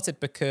it started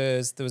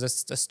because there was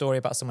a story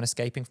about someone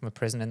escaping from a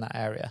prison in that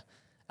area,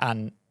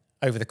 and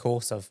over the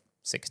course of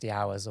 60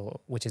 hours,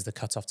 which is the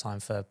cutoff time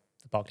for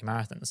the Barkley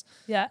marathons,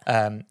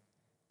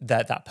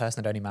 that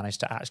person had only managed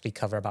to actually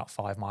cover about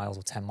 5 miles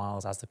or 10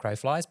 miles as the crow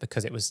flies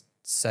because it was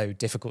so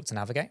difficult to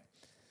navigate.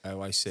 Oh,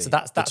 I see. So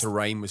that's the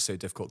terrain was so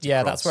difficult to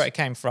cross. cross. That's where it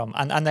came from.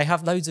 And they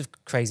have loads of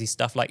crazy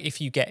stuff. Like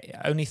if you get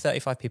only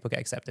 35 people get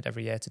accepted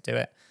every year to do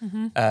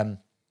it,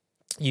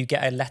 you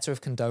get a letter of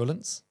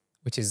condolence,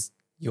 which is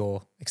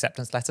your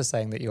acceptance letter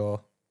saying that you're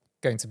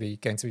going to be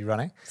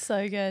running.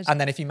 So good. And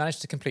then if you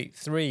manage to complete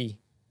 3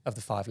 of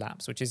the 5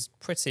 laps, which is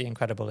pretty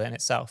incredible in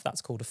itself,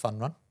 that's called a fun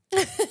run.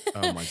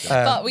 Oh my God.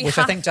 But which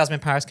I think Jasmin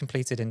Paris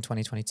completed in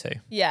 2022.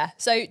 Yeah.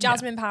 So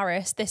Jasmin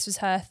Paris, this was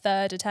her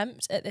 3rd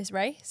attempt at this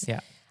race. Yeah.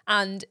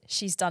 And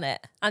she's done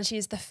it. And she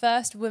is the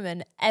first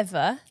woman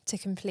ever to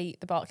complete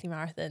the Barkley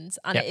marathons.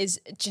 And it is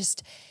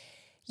just...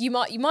 You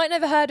might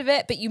never heard of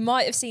it, but you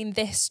might have seen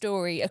this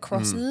story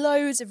across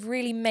loads of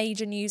really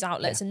major news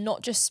outlets and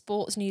not just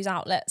sports news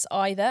outlets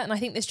either. And I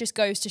think this just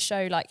goes to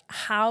show like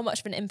how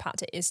much of an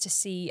impact it is to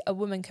see a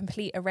woman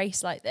complete a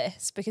race like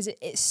this, because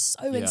it's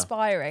so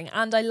inspiring.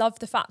 And I love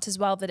the fact as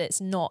well that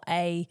it's not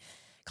a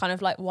kind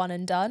of like one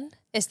and done.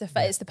 It's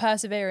the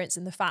perseverance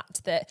and the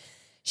fact that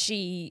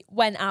she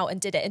went out and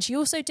did it, and she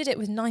also did it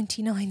with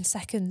 99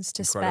 seconds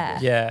to spare.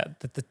 Yeah,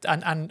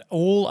 and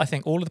I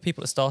think all of the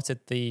people that started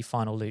the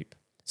final loop.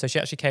 So she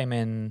actually came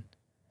in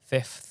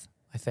 5th,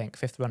 I think,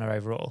 5th runner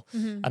overall,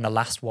 and the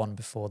last one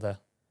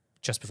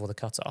just before the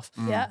cutoff.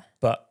 Yeah.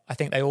 But I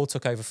think they all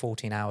took over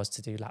 14 hours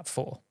to do lap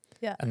 4.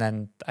 Yeah. And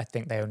then I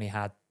think they only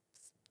had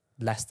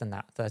less than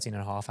that, 13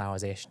 and a half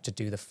hours-ish to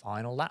do the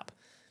final lap.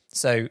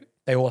 So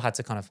they all had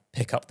to kind of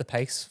pick up the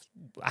pace,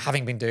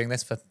 having been doing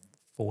this for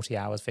 40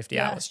 hours, 50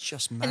 hours. It's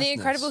just madness. And the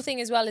incredible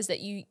thing as well is that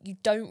you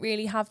don't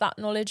really have that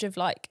knowledge of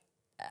like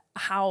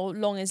how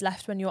long is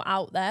left when you're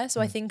out there.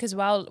 So I think as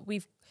well,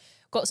 we've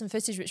got some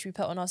footage which we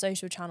put on our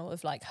social channel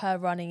of like her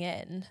running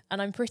in, and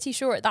I'm pretty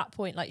sure at that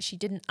point like she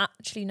didn't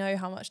actually know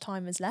how much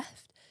time was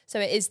left. So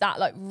it is that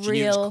like real... She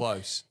knew it was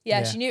close.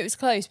 Yeah, she knew it was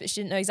close, but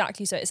she didn't know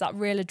exactly. So it's that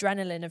real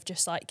adrenaline of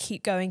just like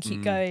keep going,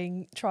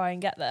 try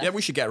and get there. Yeah,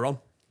 we should get her on.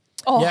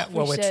 Oh, Yeah,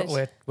 well, we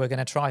we're going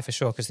to try for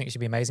sure, because I think it should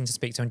be amazing to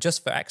speak to. And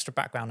just for extra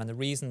background, and the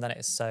reason that it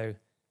is so,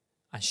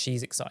 and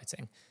she's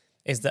exciting,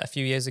 is that a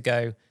few years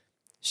ago,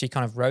 she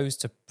kind of rose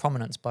to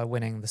prominence by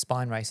winning the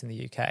spine race in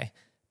the UK,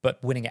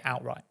 but winning it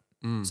outright.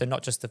 So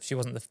not just she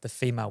wasn't the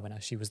female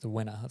winner, she was the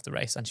winner of the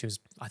race, and she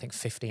was, I think,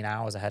 15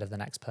 hours ahead of the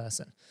next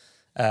person.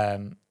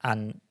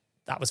 And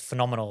that was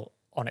phenomenal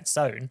on its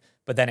own.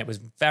 But then it was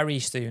very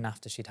soon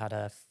after she'd had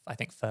her, I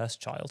think, first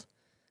child.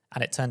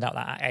 And it turned out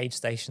that at aid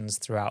stations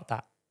throughout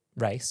that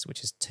race,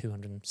 which is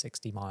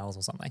 260 miles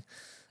or something,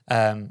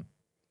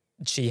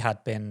 she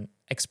had been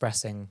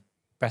expressing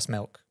breast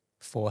milk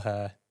for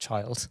her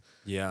child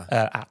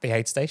at the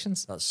aid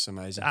stations. That's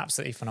amazing. It's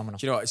absolutely phenomenal.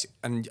 Do you know what?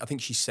 And I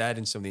think she said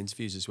in some of the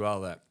interviews as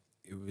well that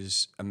it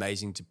was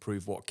amazing to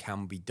prove what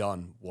can be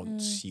done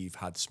once you've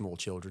had small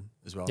children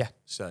as well. Yeah.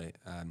 So,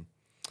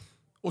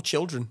 or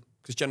children,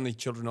 because generally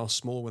children are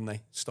small when they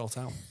start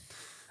out.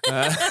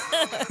 Well,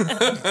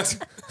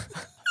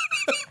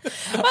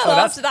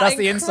 after that that's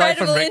the insight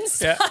from Rick.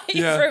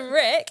 From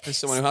Rick, There's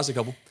someone who has a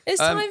couple.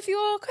 it's time for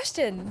your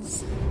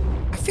questions.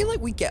 I feel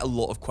like we get a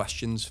lot of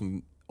questions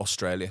from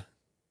Australia.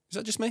 Is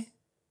that just me?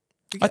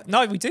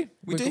 No, we do.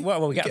 We do?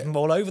 Well, we get them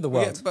all over the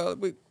world. A lot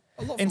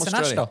from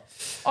International.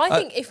 Australia. I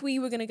think if we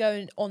were going to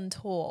go on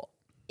tour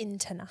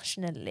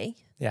internationally,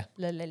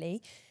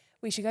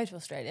 we should go to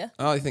Australia.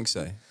 Oh, I think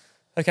so.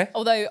 Okay.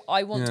 Although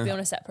I want to be on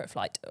a separate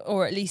flight,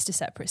 or at least a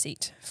separate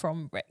seat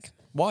from Rick.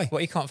 Why?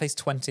 Well, you can't face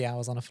 20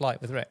 hours on a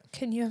flight with Rick.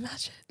 Can you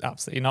imagine?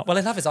 Absolutely not. Well,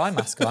 he'll have his eye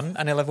mask on,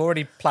 and he'll have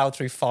already ploughed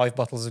through 5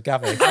 bottles of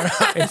Gavi.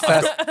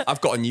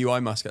 I've got a new eye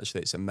mask,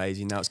 actually. It's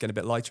amazing. Now it's getting a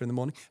bit lighter in the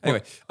morning.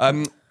 Anyway,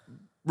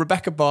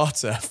 Rebecca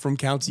Barter from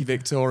County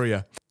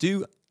Victoria.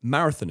 Do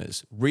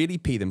marathoners really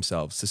pee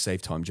themselves to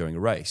save time during a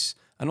race?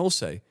 And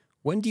also,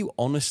 when do you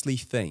honestly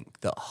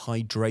think that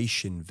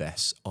hydration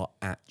vests are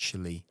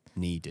actually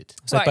needed?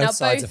 So Right, now both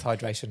sides both- of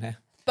hydration here.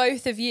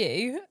 Both of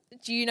you,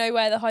 do you know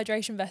where the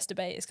hydration vest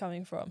debate is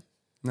coming from?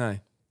 No.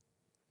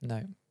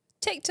 No.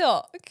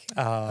 TikTok.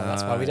 Oh,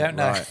 that's why we don't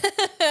know.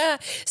 Right.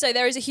 So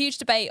there is a huge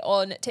debate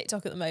on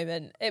TikTok at the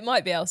moment. It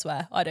might be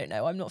elsewhere. I don't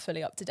know. I'm not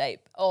fully up to date.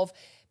 Of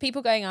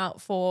people going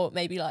out for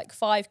maybe like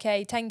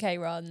 5K, 10K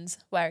runs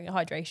wearing a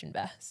hydration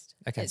vest.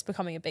 Okay. It's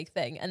becoming a big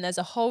thing. And there's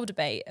a whole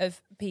debate of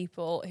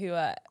people who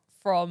are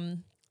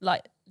from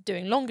like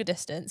doing longer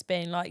distance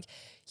being like,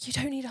 you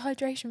don't need a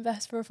hydration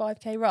vest for a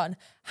 5K run.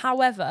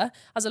 However,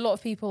 as a lot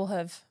of people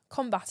have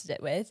combated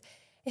it with,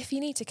 if you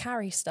need to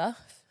carry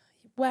stuff,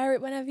 wear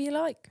it whenever you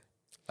like.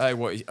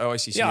 Oh, I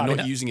see. So Yeah, you're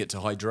not using it to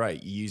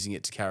hydrate. You're using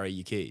it to carry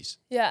your keys.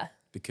 Yeah.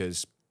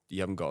 Because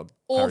you haven't got a pair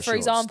Or, of for shorts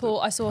example,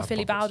 that I saw have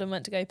Philly pockets. Bowden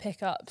went to go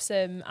pick up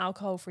some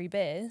alcohol-free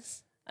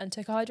beers and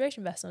took a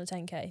hydration vest on a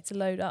 10K to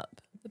load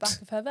up the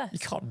back of her vest. You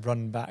can't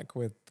run back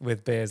with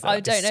beers. I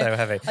That'd don't be know. so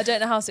heavy. I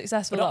don't know how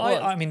successful But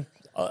that was. I mean,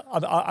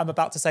 I'm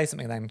about to say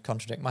something then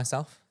contradict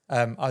myself.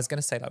 I was going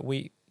to say like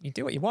you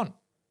do what you want.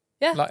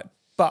 Yeah. Like,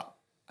 but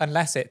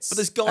unless it's But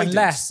there's guidance.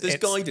 Unless There's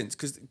it's- guidance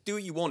because do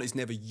what you want is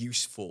never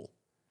useful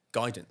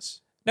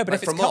guidance. No, but Like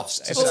if it's from cut- us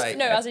to if Well, say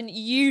no, as in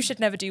you should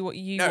never do what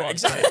you no, want.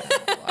 exactly.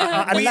 we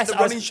unless the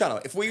I was- running channel.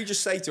 If we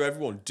just say to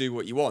everyone, "Do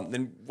what you want,"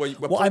 then we're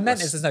What I meant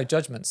pointless. is there's no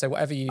judgment. So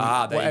whatever you there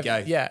you whatever,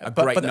 go. Yeah, A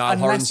but, great but Niall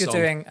Horan unless you're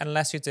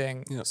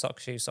song. doing sock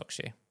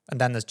shoe,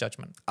 and then there's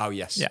judgment. Oh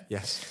yes, Yeah.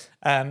 yes.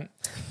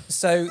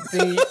 So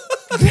the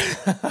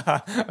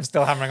I'm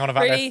still hammering on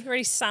about this.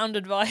 Really sound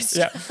advice.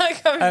 Yeah. Coming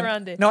from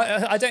Andy. No,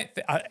 I don't.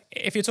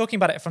 If you're talking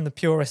about it from the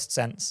purest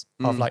sense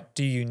of like,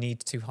 do you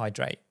need to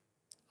hydrate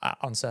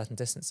on certain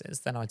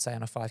distances? Then I'd say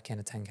on a 5K and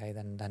a 10K,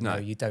 then no,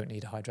 you don't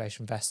need a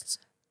hydration vest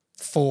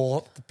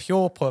for the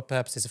pure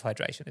purposes of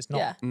hydration. It's not.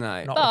 Yeah.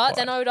 No, Not But required.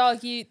 then I would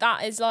argue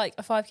that is like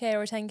a 5K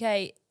or a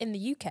 10K in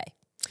the UK.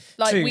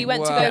 Like True. we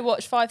went to Well- go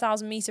watch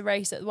 5,000 metre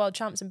race at the World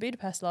Champs in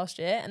Budapest last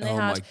year, and they Oh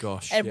had my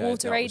gosh, a yeah,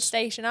 water that aid was-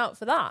 station out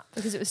for that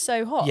because it was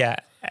so hot. Yeah,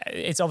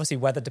 it's obviously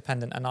weather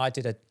dependent. And I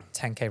did a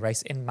 10K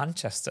race in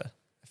Manchester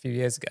a few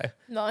years ago,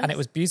 Nice. and it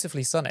was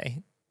beautifully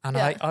sunny. And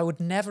Yeah. I would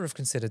never have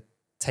considered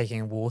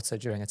taking water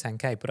during a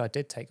 10K, but I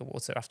did take a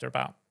water after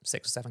about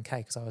 6 or 7K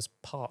because I was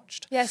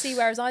parched. Yeah, see,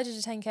 whereas I did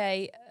a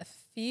 10K a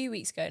few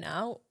weeks ago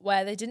now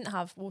where they didn't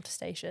have water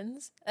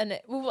stations, and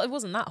it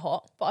wasn't that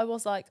hot, but I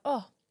was like,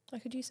 oh, I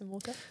could use some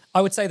water.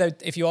 I would say though,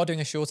 if you are doing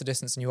a shorter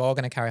distance and you are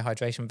going to carry a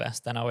hydration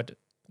vest, then I would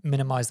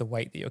minimize the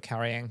weight that you're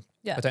carrying.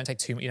 Yeah. But don't take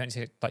too much. You don't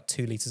take like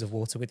 2 liters of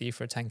water with you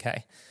for a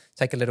 10K.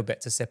 Take a little bit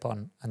to sip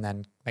on and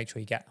then make sure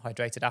you get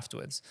hydrated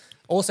afterwards.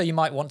 Also, you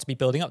might want to be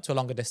building up to a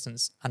longer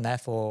distance and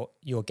therefore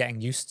you're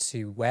getting used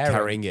to wearing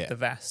Carrying it. the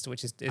vest,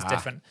 which is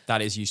different.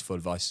 That is useful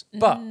advice.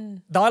 But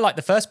I like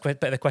the first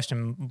bit of the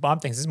question. But I'm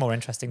thinking this is more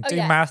interesting. Do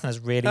yeah.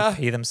 marathoners really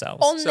pee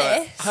themselves? On Sorry.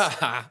 this,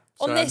 Sorry,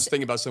 I'm this- just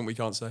thinking about something we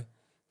can't say.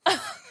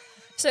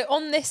 so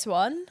on this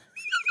one,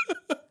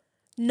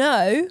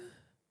 no,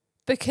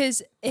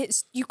 because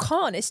you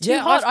can't. It's too Yeah,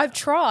 hard. I've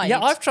tried.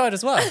 Yeah, I've tried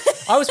as well.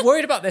 I was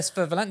worried about this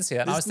for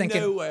Valencia, and I was There's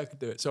thinking, no way I could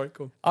do it. Sorry,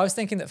 go on. I was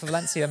thinking that for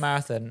Valencia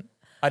Marathon,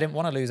 I didn't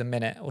want to lose a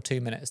minute or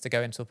 2 minutes to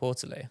go into a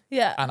Portaloo.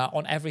 Yeah. And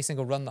on every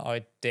single run that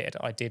I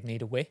did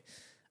need a wee.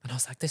 And I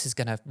was like, this is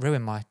going to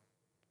ruin my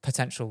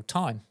potential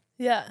time.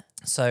 Yeah.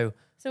 So,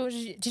 So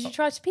did you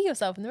try to pee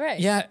yourself in the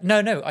race? yeah,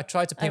 no. I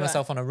tried to pee Oh, right.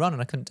 myself on a run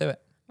and I couldn't do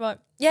it. Right.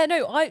 Yeah,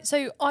 no,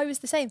 I was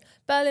the same.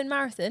 Berlin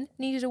Marathon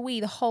needed a wee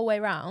the whole way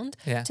round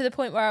Yeah. to the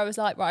point where I was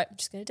like, right, I'm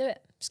just going to do it.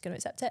 I'm just going to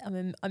accept it.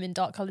 I'm in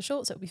dark coloured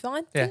shorts, so it'll be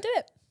fine. Yeah. Can do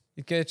it.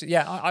 Good.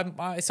 Yeah,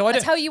 so I I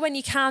don't. tell you when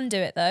you can do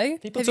it though.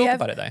 People talk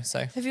about it though.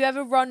 So Have you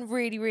ever run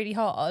really, really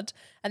hard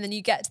and then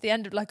you get to the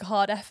end of like a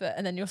hard effort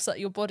and then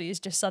your body is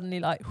just suddenly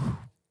like,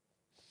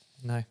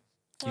 no.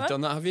 You've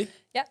done that, have you?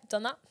 yeah,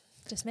 done that.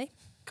 Just me.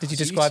 Did you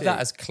God, describe you that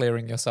two. as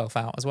clearing yourself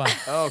out as well?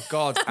 Oh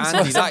God,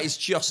 Andy, that is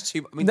just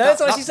too. I mean, No,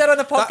 that's what she said on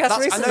the podcast I know,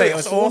 recently. It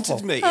was haunted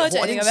awful. me. Oh, I What,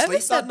 don't I think didn't I've ever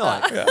sleep said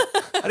that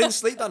that. night. I didn't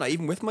sleep that night,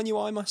 even with my new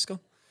eye mask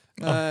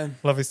on.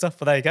 Lovely stuff.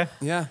 But there you go.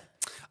 Yeah,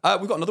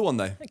 we've got another one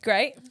though.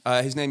 Great.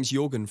 His name's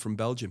Jorgen from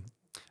Belgium.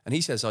 And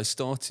he says, I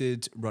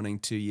started running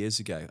 2 years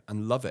ago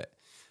and love it.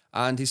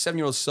 And his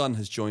 7-year-old son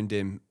has joined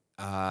him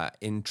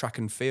in track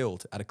and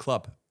field at a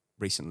club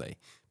recently.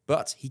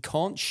 But he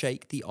can't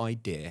shake the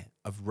idea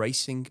of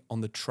racing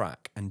on the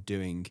track and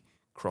doing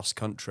cross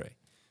country.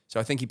 So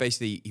I think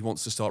he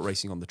wants to start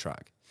racing on the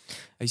track. And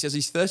he says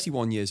he's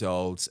 31 years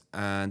old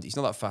and he's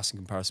not that fast in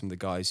comparison with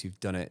the guys who've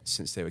done it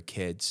since they were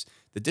kids.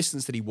 The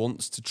distance that he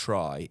wants to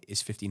try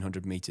is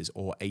 1,500 meters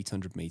or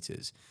 800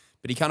 meters.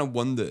 But he kind of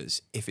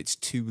wonders if it's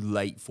too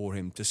late for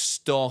him to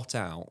start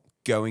out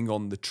going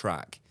on the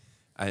track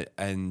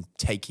and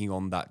taking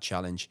on that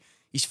challenge.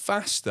 He's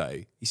fast though.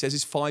 He says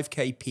his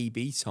 5K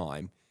PB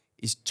time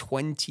is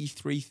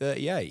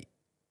 23:38.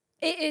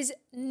 It is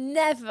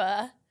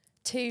never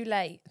too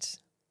late.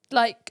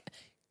 Like,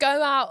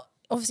 go out,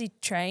 obviously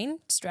train,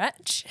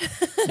 stretch,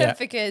 Yeah.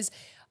 because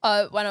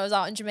when I was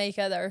out in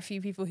Jamaica, there were a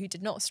few people who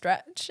did not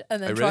stretch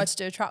and then Oh, really? tried to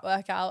do a track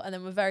workout and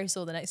then were very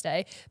sore the next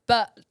day.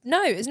 But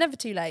no, it's never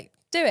too late.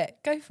 Do it.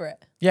 Go for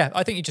it. Yeah,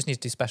 I think you just need to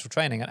do special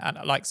training. And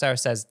like Sarah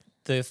says,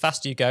 the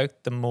faster you go,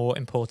 the more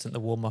important the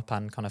warm-up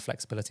and kind of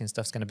flexibility and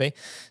stuff's going to be.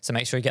 So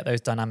make sure you get those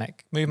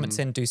dynamic movements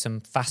in, do some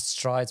fast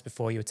strides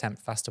before you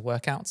attempt faster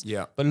workouts.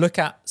 Yeah. But look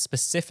at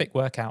specific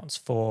workouts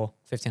for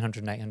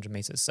 1,500 and 800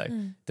 meters. So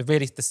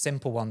the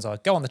simple ones are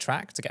go on the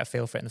track to get a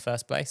feel for it in the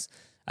first place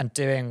and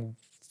doing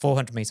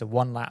 400 meter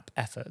one lap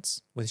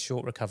efforts with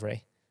short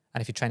recovery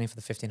And if you're training for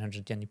the 1500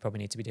 again, you probably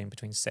need to be doing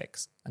between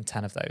 6 and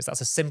 10 of those. That's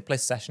the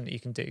simplest session that you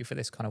can do for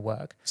this kind of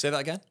work. Say that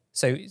again.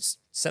 So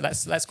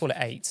let's call it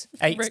 8.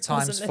 8 Rick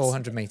times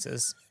 400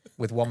 meters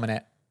with 1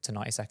 minute to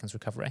 90 seconds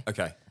recovery.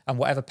 Okay. And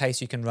whatever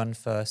pace you can run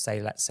for,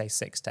 let's say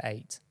 6 to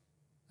 8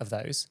 of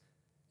those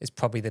is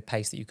probably the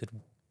pace that you could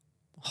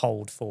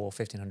hold for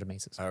 1500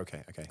 meters. Oh,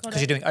 okay.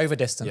 Because you're doing over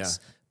distance,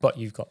 but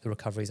you've got the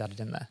recoveries added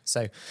in there.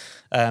 So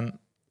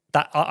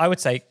that I would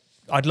say,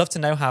 I'd love to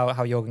know how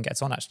Jorgen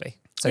gets on actually.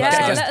 So let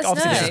us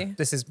obviously know.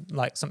 This is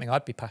like something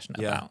I'd be passionate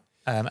about.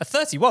 At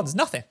 31, it's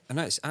nothing. I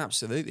know, it's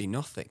absolutely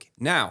nothing.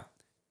 Now,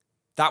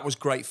 that was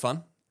great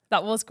fun.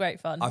 That was great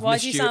fun. I've Why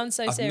missed do you sound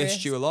so I've serious?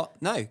 missed you a lot.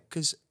 No,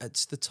 because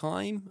it's the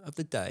time of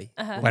the day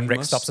When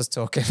Rick stops us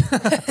talking.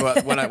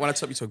 but when I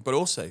stop you talking, but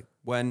also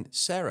when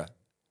Sarah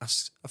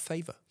asks a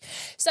favour.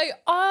 So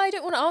I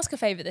don't want to ask a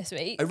favour this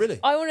week. Oh, really?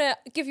 I want to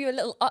give you a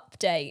little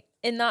update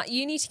in that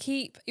you need to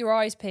keep your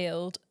eyes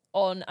peeled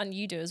on, and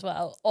you do as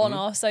well, on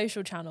our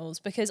social channels,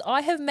 because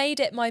I have made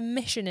it my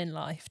mission in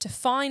life to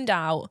find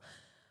out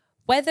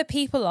whether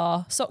people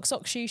are sock,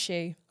 shoe,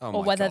 shoe,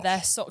 or whether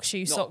they're sock,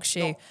 shoe, sock,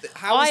 shoe.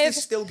 How is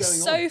this still going on?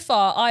 So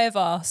far, I have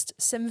asked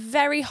some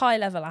very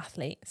high-level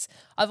athletes.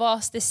 I've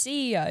asked the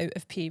CEO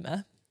of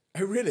Puma,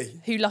 Oh, really?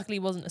 who luckily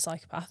wasn't a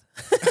psychopath,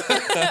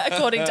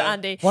 according to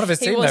Andy. One of his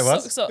team there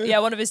was. Yeah,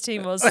 one of his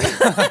team was.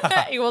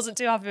 He wasn't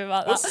too happy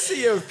about What's that.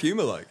 the CEO of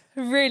Puma like?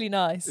 Really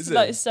nice. Is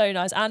Like, it? so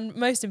nice. And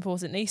most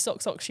importantly,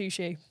 sock, shoe,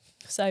 shoe.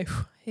 So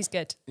he's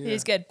good.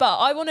 He's good. But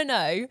I want to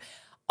know,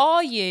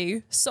 are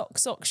you sock,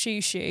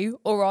 shoe, shoe,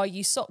 or are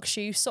you sock,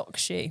 shoe?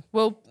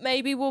 Well,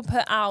 maybe we'll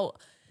put out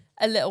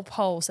a little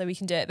poll so we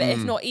can do it. But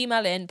if not,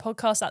 email in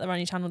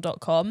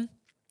podcast@therunningchannel.com.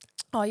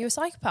 Are you a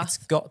psychopath? It's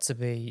got to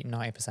be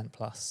 90%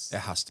 plus. It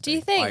has to be. Do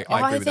you think?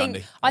 I agree with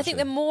Andy. I think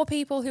the more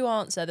people who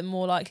answer, the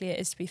more likely it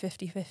is to be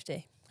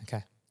 50-50.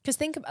 Okay. Because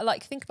think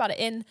about it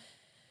in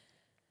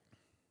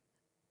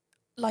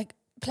like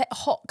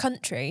hot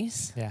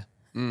countries. Yeah.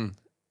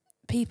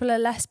 People are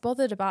less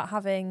bothered about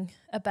having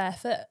a bare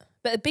foot.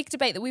 But a big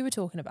debate that we were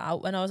talking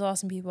about when I was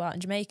asking people out in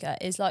Jamaica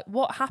is like,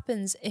 what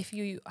happens if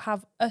you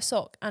have a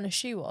sock and a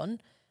shoe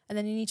on and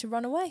then you need to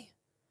run away?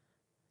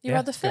 Your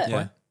other foot. Good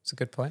point. It's a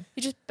good point.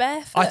 You're just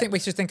barefoot. I think we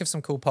should think of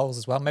some cool polls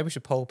as well. Maybe we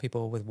should poll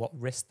people with what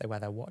wrist they wear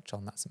their watch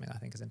on. That's something I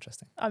think is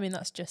interesting. I mean,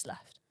 that's just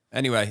left.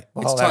 Anyway,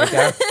 Well, there we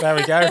go. There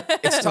we go.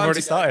 it's time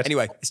already to started.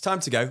 Anyway, it's time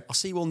to go. I'll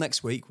see you all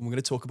next week when we're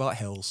going to talk about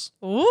hills.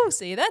 Ooh,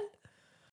 see you then.